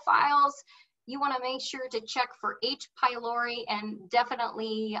sensitivity profiles. You want to make sure to check for H. pylori and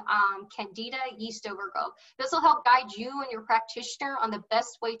definitely candida, yeast overgrowth. This will help guide you and your practitioner on the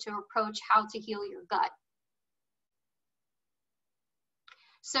best way to approach how to heal your gut.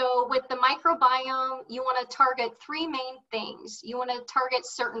 So with the microbiome, you want to target 3 main things. You want to target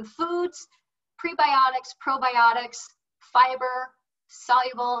certain foods, prebiotics, probiotics, fiber,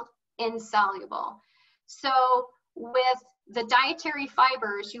 soluble, insoluble. So with the dietary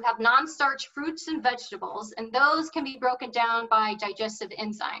fibers, you have non-starch fruits and vegetables, and those can be broken down by digestive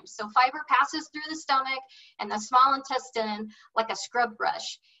enzymes. So fiber passes through the stomach and the small intestine like a scrub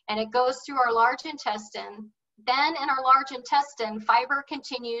brush, and it goes through our large intestine. Then in our large intestine, fiber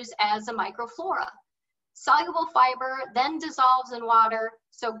continues as a microflora. Soluble fiber then dissolves in water.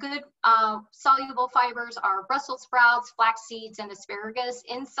 So good soluble fibers are Brussels sprouts, flax seeds, and asparagus.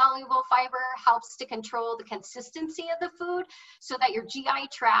 Insoluble fiber helps to control the consistency of the food so that your GI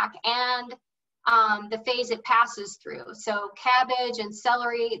tract and the phase it passes through. So cabbage and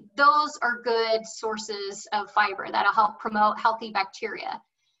celery, those are good sources of fiber that'll help promote healthy bacteria.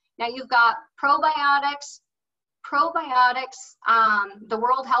 Now you've got probiotics. Probiotics, the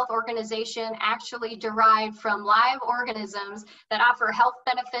World Health Organization actually derived from live organisms that offer health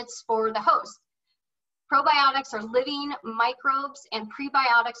benefits for the host. Probiotics are living microbes and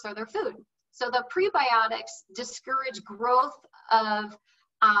prebiotics are their food. So the prebiotics discourage growth of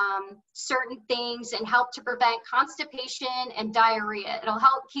certain things and help to prevent constipation and diarrhea. It'll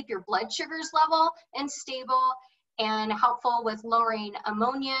help keep your blood sugars level and stable, and helpful with lowering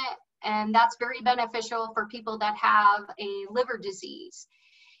ammonia, and that's very beneficial for people that have a liver disease.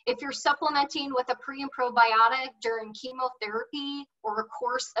 If you're supplementing with a pre and probiotic during chemotherapy or a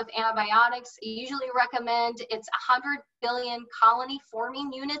course of antibiotics, I usually recommend it's 100 billion colony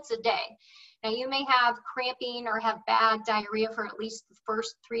forming units a day. Now, you may have cramping or have bad diarrhea for at least the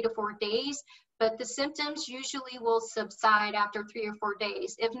first 3 to 4 days, but the symptoms usually will subside after 3 or 4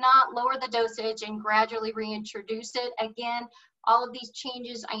 days. If not, lower the dosage and gradually reintroduce it. Again, all of these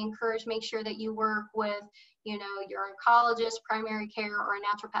changes, I encourage, make sure that you work with, you know, your oncologist, primary care, or a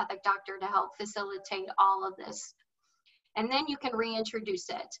naturopathic doctor to help facilitate all of this. And then you can reintroduce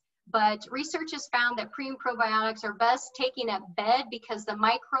it. But research has found that pre and probiotics are best taken at bed because the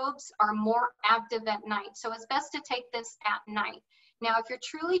microbes are more active at night. So it's best to take this at night. Now, if you're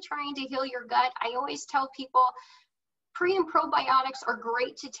truly trying to heal your gut, I always tell people pre and probiotics are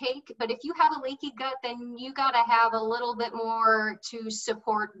great to take, but if you have a leaky gut, then you got to have a little bit more to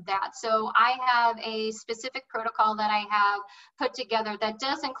support that. So I have a specific protocol that I have put together that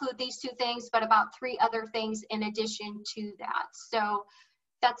does include these 2 things, but about 3 other things in addition to that. So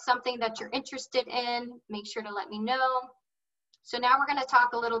that's something that you're interested in, make sure to let me know. So now we're going to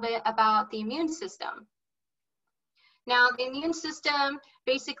talk a little bit about the immune system. Now, the immune system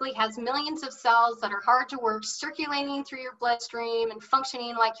basically has millions of cells that are hard to work, circulating through your bloodstream and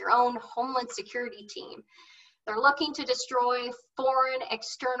functioning like your own homeland security team. They're looking to destroy foreign,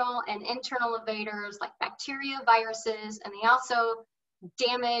 external, and internal invaders like bacteria, viruses, and they also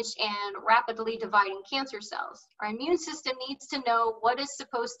damage and rapidly dividing cancer cells. Our immune system needs to know what is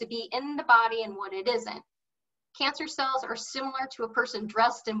supposed to be in the body and what it isn't. Cancer cells are similar to a person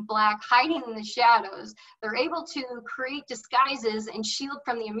dressed in black, hiding in the shadows. They're able to create disguises and shield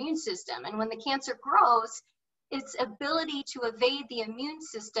from the immune system. And when the cancer grows, its ability to evade the immune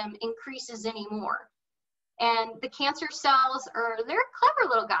system increases anymore. And the cancer cells they're clever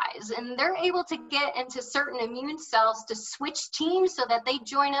little guys, and they're able to get into certain immune cells to switch teams so that they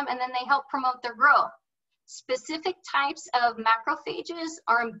join them and then they help promote their growth. Specific types of macrophages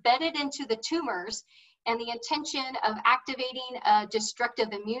are embedded into the tumors and the intention of activating a destructive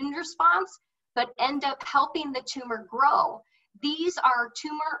immune response, but end up helping the tumor grow. These are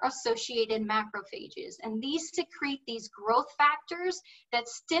tumor-associated macrophages, and these secrete these growth factors that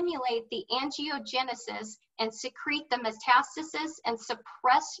stimulate the angiogenesis and secrete the metastasis and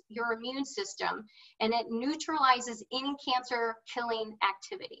suppress your immune system, and it neutralizes any cancer-killing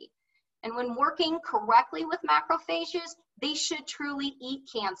activity. And when working correctly with macrophages, they should truly eat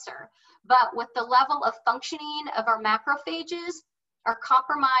cancer. But with the level of functioning of our macrophages are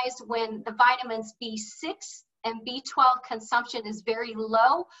compromised when the vitamins B6 and B12 consumption is very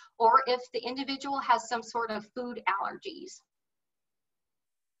low, or if the individual has some sort of food allergies.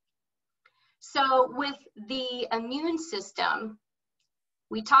 So with the immune system,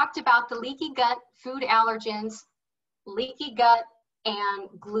 we talked about the leaky gut, food allergens, leaky gut, and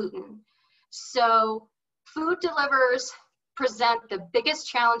gluten. So food delivers present the biggest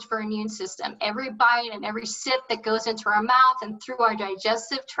challenge for our immune system. Every bite and every sip that goes into our mouth and through our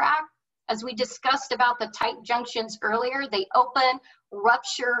digestive tract, as we discussed about the tight junctions earlier, they open,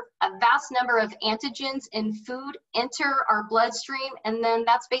 rupture, a vast number of antigens in food enter our bloodstream, and then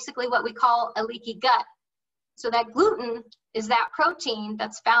that's basically what we call a leaky gut. So that gluten is that protein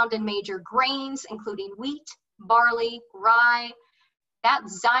that's found in major grains, including wheat, barley, rye. That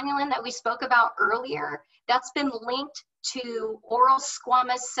zonulin that we spoke about earlier, that's been linked to oral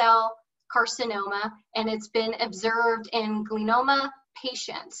squamous cell carcinoma, and it's been observed in glioma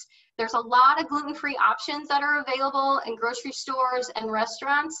patients. There's a lot of gluten-free options that are available in grocery stores and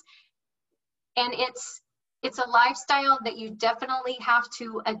restaurants, and it's a lifestyle that you definitely have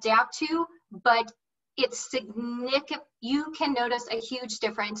to adapt to, but it's significant. You can notice a huge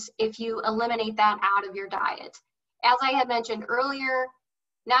difference if you eliminate that out of your diet. As I had mentioned earlier,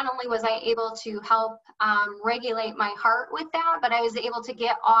 not only was I able to help regulate my heart with that, but I was able to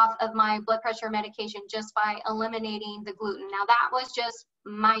get off of my blood pressure medication just by eliminating the gluten. Now that was just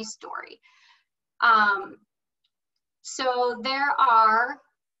my story. So there are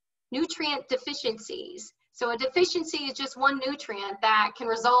nutrient deficiencies. So a deficiency is just one nutrient that can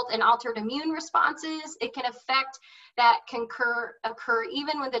result in altered immune responses. It can affect that can occur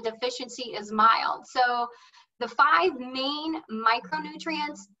even when the deficiency is mild. So the 5 main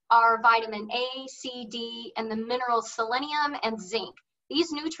micronutrients are vitamin A, C, D, and the minerals selenium and zinc.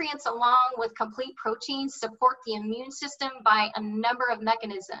 These nutrients, along with complete proteins, support the immune system by a number of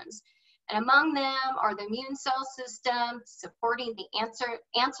mechanisms. And among them are the immune cell system, supporting the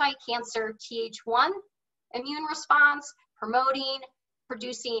anti-cancer Th1 immune response,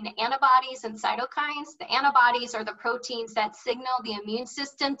 producing antibodies and cytokines. The antibodies are the proteins that signal the immune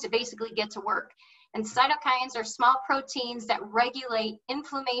system to basically get to work. And cytokines are small proteins that regulate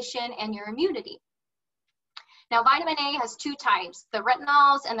inflammation and your immunity. Now, vitamin A has two types, the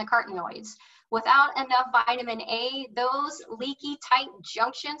retinols and the carotenoids. Without enough vitamin A, those leaky tight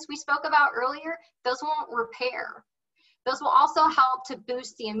junctions we spoke about earlier, those won't repair. Those will also help to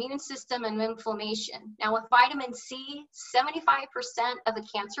boost the immune system and inflammation. Now, with vitamin C, 75% of the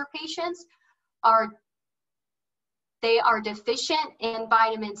cancer patients are deficient in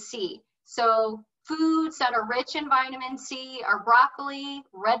vitamin C. So foods that are rich in vitamin C are broccoli,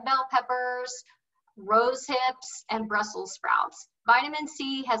 red bell peppers, rose hips, and Brussels sprouts. Vitamin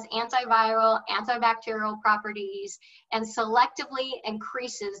C has antiviral, antibacterial properties, and selectively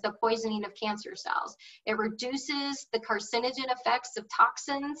increases the poisoning of cancer cells. It reduces the carcinogen effects of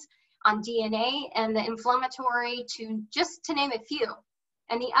toxins on DNA and the inflammatory, just to name a few.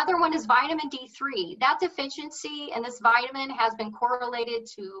 And the other one is vitamin D3. That deficiency in this vitamin has been correlated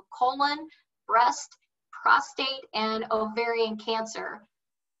to colon, breast, prostate, and ovarian cancer.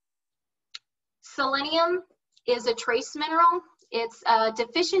 Selenium is a trace mineral. Its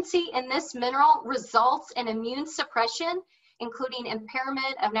deficiency in this mineral results in immune suppression, including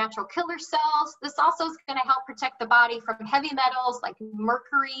impairment of natural killer cells. This also is going to help protect the body from heavy metals like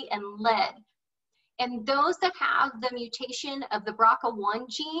mercury and lead. And those that have the mutation of the BRCA1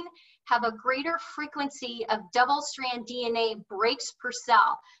 gene have a greater frequency of double-strand DNA breaks per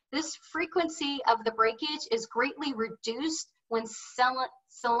cell. This frequency of the breakage is greatly reduced when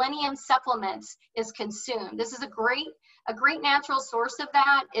selenium supplements is consumed. This is a great natural source of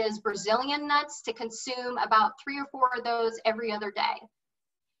that is Brazilian nuts, to consume about 3 or 4 of those every other day.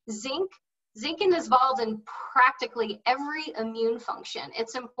 Zinc is involved in practically every immune function.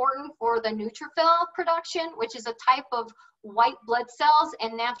 It's important for the neutrophil production, which is a type of white blood cells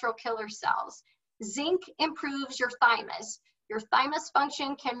and natural killer cells. Zinc improves your thymus. Your thymus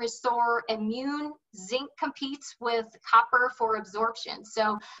function can restore immune. Zinc competes with copper for absorption.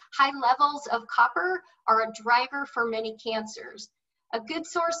 So high levels of copper are a driver for many cancers. A good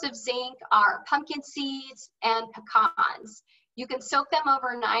source of zinc are pumpkin seeds and pecans. You can soak them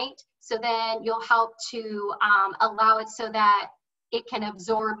overnight, so then you'll help to allow it so that it can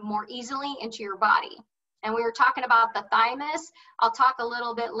absorb more easily into your body. And we were talking about the thymus. I'll talk a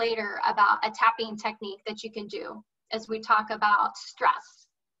little bit later about a tapping technique that you can do as we talk about stress.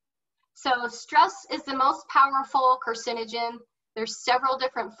 So stress is the most powerful carcinogen. There's several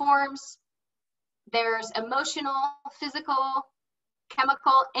different forms. There's emotional, physical,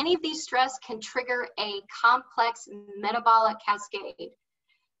 chemical. Any of these stress can trigger a complex metabolic cascade.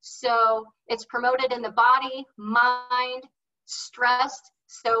 So it's promoted in the body, mind, stress.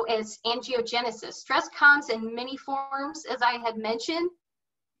 So is angiogenesis. Stress comes in many forms, as I had mentioned.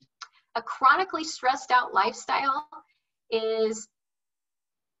 A chronically stressed out lifestyle is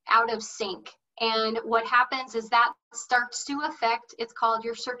out of sync. And what happens is that starts to affect, it's called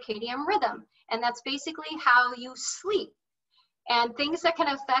your circadian rhythm. And that's basically how you sleep. And things that can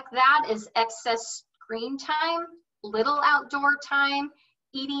affect that is excess screen time, little outdoor time,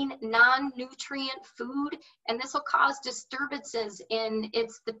 eating non-nutrient food, and this will cause disturbances in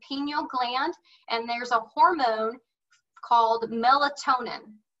the pineal gland. And there's a hormone called melatonin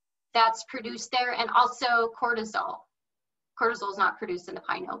that's produced there, and also cortisol. Cortisol is not produced in the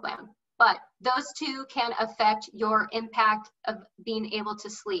pineal gland, but those two can affect your impact of being able to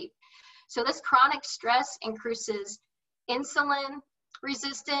sleep. So this chronic stress increases insulin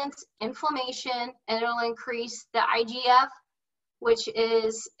resistance, inflammation, and it'll increase the IGF, which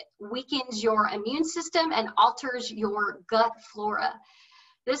weakens your immune system and alters your gut flora.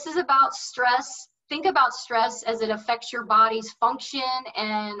 This is about stress. Think about stress as it affects your body's function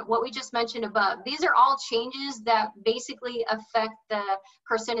and what we just mentioned above. These are all changes that basically affect the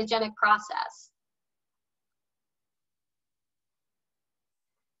carcinogenic process.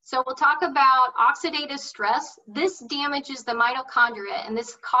 So we'll talk about oxidative stress. This damages the mitochondria and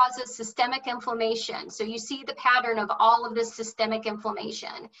this causes systemic inflammation. So you see the pattern of all of this systemic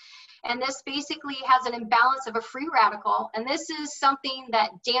inflammation. And this basically has an imbalance of a free radical. And this is something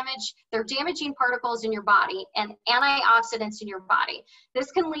that they're damaging particles in your body and antioxidants in your body.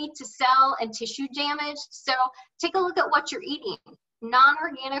 This can lead to cell and tissue damage. So take a look at what you're eating.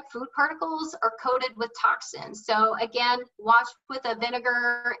 Non-organic food particles are coated with toxins. So again, wash with a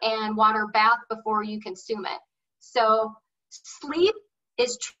vinegar and water bath before you consume it. So sleep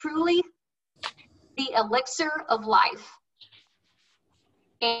is truly the elixir of life.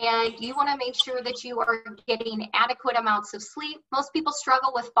 And you want to make sure that you are getting adequate amounts of sleep. Most people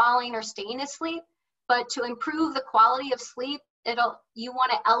struggle with falling or staying asleep, but to improve the quality of sleep, you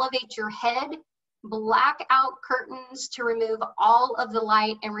want to elevate your head, black out curtains to remove all of the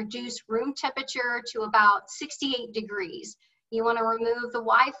light and reduce room temperature to about 68 degrees. You want to remove the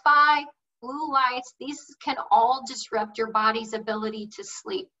Wi-Fi, blue lights. These can all disrupt your body's ability to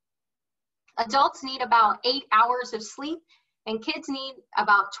sleep. Adults need about 8 hours of sleep, and kids need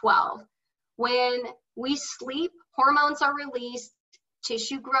about 12. When we sleep, hormones are released,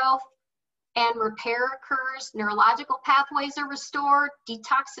 tissue growth and repair occurs, neurological pathways are restored,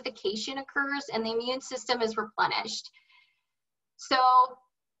 detoxification occurs, and the immune system is replenished. So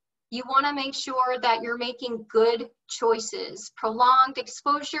you want to make sure that you're making good choices. Prolonged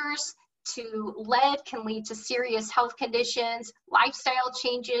exposures to lead can lead to serious health conditions. Lifestyle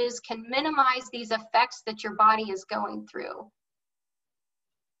changes can minimize these effects that your body is going through.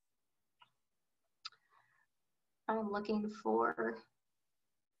 I'm looking for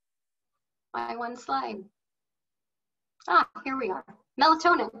my one slide. Here we are.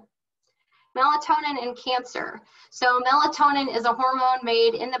 Melatonin. Melatonin and cancer. So melatonin is a hormone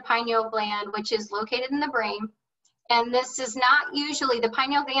made in the pineal gland, which is located in the brain. And this is not usually, the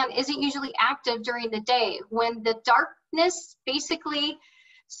pineal gland isn't usually active during the day. When the darkness basically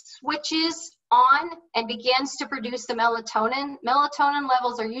switches on and begins to produce the melatonin, melatonin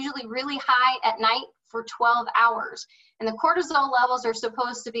levels are usually really high at night for 12 hours. And the cortisol levels are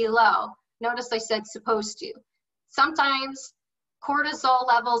supposed to be low. Notice I said supposed to. Sometimes cortisol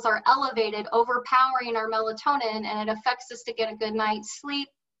levels are elevated, overpowering our melatonin, and it affects us to get a good night's sleep.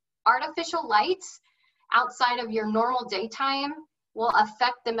 Artificial lights outside of your normal daytime will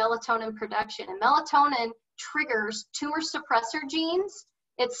affect the melatonin production. And melatonin triggers tumor suppressor genes.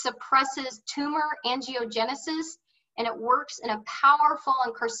 It suppresses tumor angiogenesis, and it works in a powerful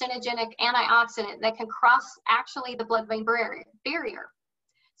and carcinogenic antioxidant that can cross actually the blood-brain barrier.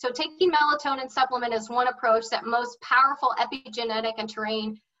 So taking melatonin supplement is one approach. That most powerful epigenetic and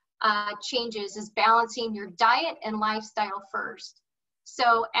terrain changes is balancing your diet and lifestyle first.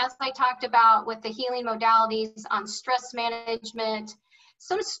 So as I talked about with the healing modalities on stress management,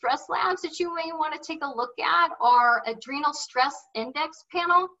 some stress labs that you may want to take a look at are adrenal stress index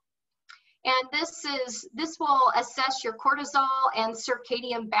panel. And this will assess your cortisol and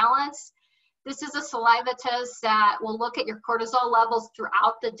circadian balance. This is a saliva test that will look at your cortisol levels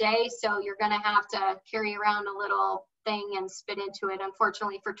throughout the day. So you're going to have to carry around a little thing and spit into it,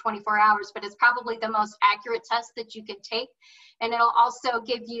 unfortunately, for 24 hours, but it's probably the most accurate test that you can take. And it'll also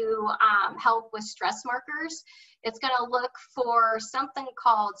give you help with stress markers. It's going to look for something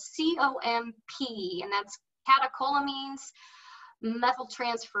called COMP, and that's catecholamines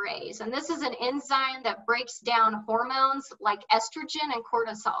methyltransferase. And this is an enzyme that breaks down hormones like estrogen and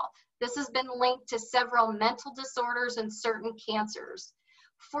cortisol. This has been linked to several mental disorders and certain cancers.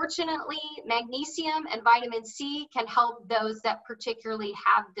 Fortunately, magnesium and vitamin C can help those that particularly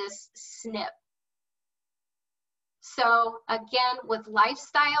have this SNP. So again, with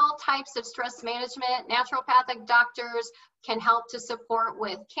lifestyle types of stress management, naturopathic doctors can help to support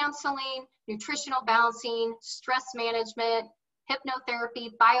with counseling, nutritional balancing, stress management,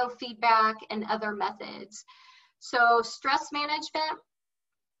 hypnotherapy, biofeedback, and other methods. So stress management,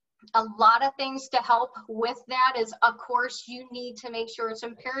 a lot of things to help with that is, of course, you need to make sure it's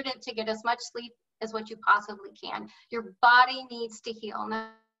imperative to get as much sleep as what you possibly can. Your body needs to heal. And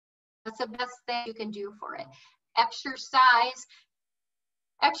that's the best thing you can do for it. Exercise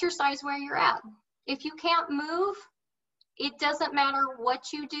where you're at. If you can't move, it doesn't matter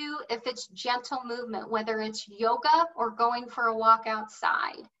what you do, if it's gentle movement, whether it's yoga or going for a walk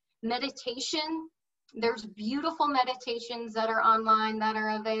outside. Meditation, there's beautiful meditations that are online that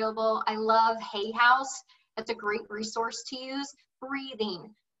are available. I love Hay House. That's a great resource to use.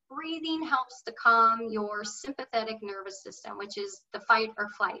 Breathing. Breathing helps to calm your sympathetic nervous system, which is the fight or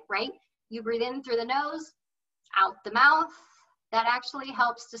flight, right? You breathe in through the nose, out the mouth. That actually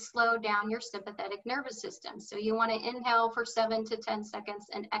helps to slow down your sympathetic nervous system. So you want to inhale for 7 to 10 seconds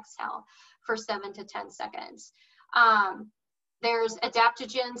and exhale for 7 to 10 seconds. There's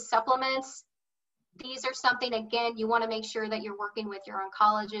adaptogen supplements. These are something, again, you want to make sure that you're working with your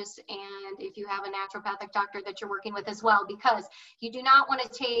oncologist, and if you have a naturopathic doctor that you're working with as well, because you do not want to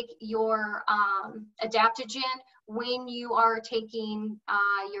take your adaptogen when you are taking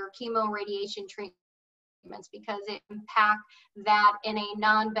your chemo radiation treatments, because it impacts that in a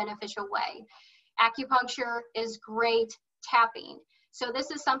non-beneficial way. Acupuncture is great. Tapping. So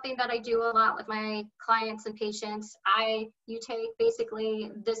this is something that I do a lot with my clients and patients. You take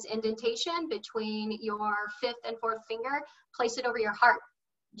basically this indentation between your 5th and 4th finger, place it over your heart.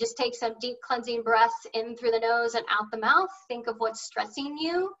 Just take some deep cleansing breaths in through the nose and out the mouth. Think of what's stressing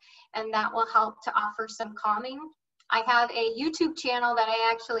you, and that will help to offer some calming. I have a YouTube channel that I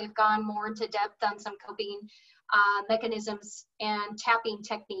actually have gone more into depth on some coping mechanisms and tapping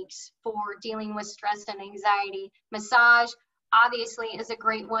techniques for dealing with stress and anxiety. Massage obviously is a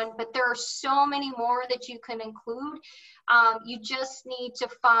great one, but there are so many more that you can include. You just need to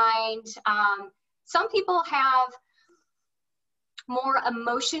find, some people have more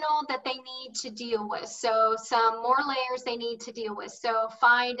emotional that they need to deal with. So some more layers they need to deal with. So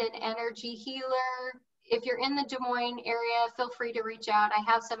find an energy healer. If you're in the Des Moines area, feel free to reach out. I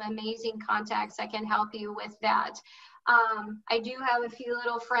have some amazing contacts that can help you with that. I do have a few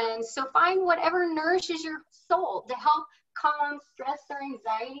little friends. So find whatever nourishes your soul to help calm stress or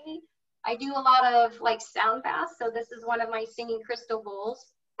anxiety. I do a lot of like sound baths. So this is one of my singing crystal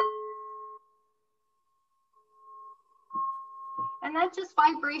bowls. And that just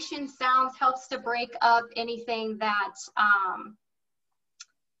vibration sounds helps to break up anything that's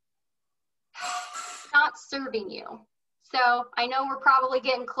not serving you. So I know we're probably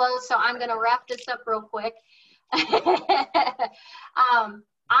getting close, so I'm gonna wrap this up real quick.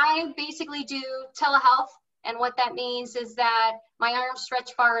 I basically do telehealth, and what that means is that my arms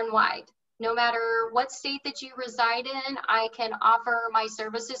stretch far and wide. No matter what state that you reside in, I can offer my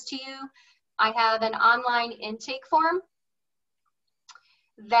services to you. I have an online intake form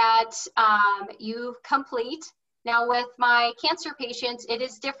that you complete. Now with my cancer patients, it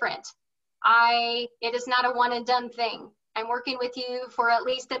is different. It is not a one and done thing. I'm working with you for at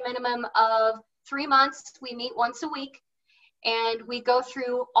least a minimum of 3 months. We meet once a week and we go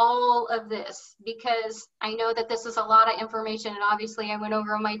through all of this because I know that this is a lot of information and obviously I went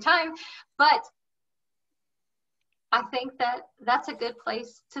over my time, but I think that that's a good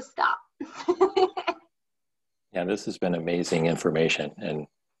place to stop. Yeah, this has been amazing information.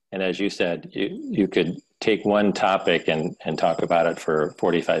 And as you said, you could take one topic and talk about it for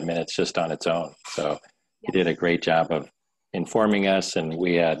 45 minutes just on its own. So you did a great job of informing us, and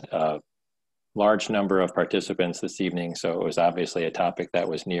we had a large number of participants this evening. So it was obviously a topic that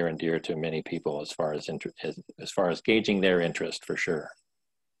was near and dear to many people as far as gauging their interest for sure.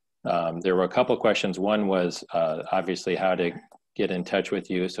 There were a couple questions. One was obviously how to get in touch with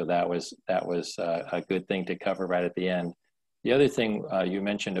you. So that was a good thing to cover right at the end. The other thing you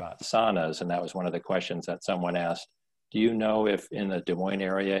mentioned about saunas, and that was one of the questions that someone asked. Do you know if in the Des Moines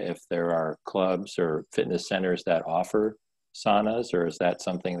area, if there are clubs or fitness centers that offer saunas, or is that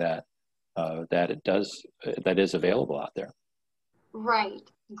something that that is available out there? Right,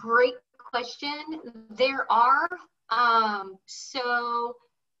 great question. There are, so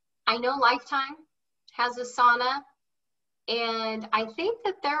I know Lifetime has a sauna. And I think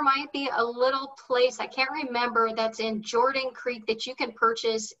that there might be a little place, I can't remember, that's in Jordan Creek that you can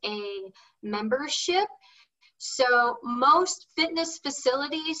purchase a membership. So most fitness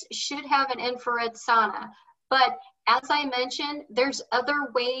facilities should have an infrared sauna. But as I mentioned, there's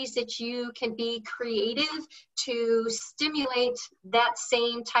other ways that you can be creative to stimulate that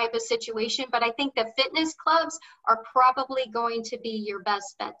same type of situation. But I think the fitness clubs are probably going to be your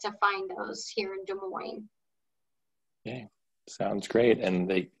best bet to find those here in Des Moines. Okay, sounds great.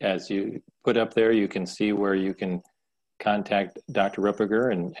 And as you put up there, you can see where you can contact Dr.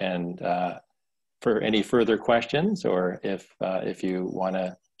 Ripperger and for any further questions, or if you want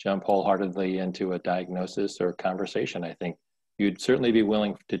to jump wholeheartedly into a diagnosis or conversation. I think you'd certainly be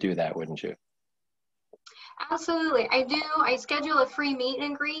willing to do that, wouldn't you? Absolutely, I do. I schedule a free meet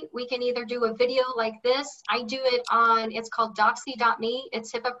and greet. We can either do a video like this. I do it on, it's called doxy.me.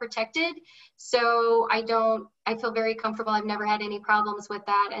 It's HIPAA protected. So I feel very comfortable. I've never had any problems with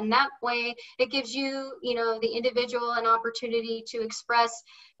that. And that way it gives you, the individual an opportunity to express,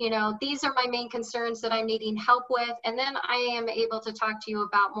 these are my main concerns that I'm needing help with. And then I am able to talk to you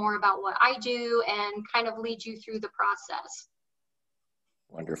about more about what I do and kind of lead you through the process.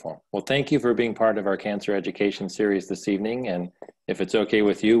 Wonderful. Well, thank you for being part of our cancer education series this evening. And if it's okay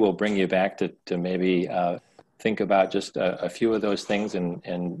with you, we'll bring you back to maybe think about just a few of those things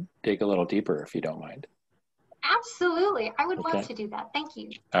and dig a little deeper, if you don't mind. Absolutely. I would love to do that. Thank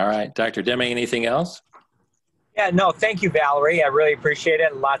you. All right. Dr. Deming, anything else? Yeah, no, thank you, Valerie. I really appreciate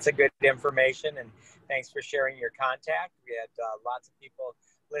it. Lots of good information, and thanks for sharing your contact. We had lots of people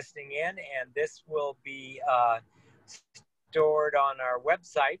listening in, and this will be stored on our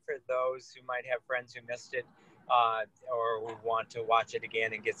website for those who might have friends who missed it or who want to watch it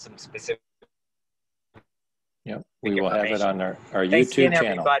again and get some specific. Yep, we will have it on our Thanks YouTube again,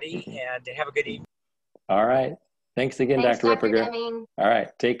 channel. Everybody, and have a good evening. All right. Thanks again, Thanks, Dr. Ripperger. Deming. All right.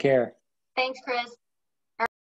 Take care. Thanks, Chris.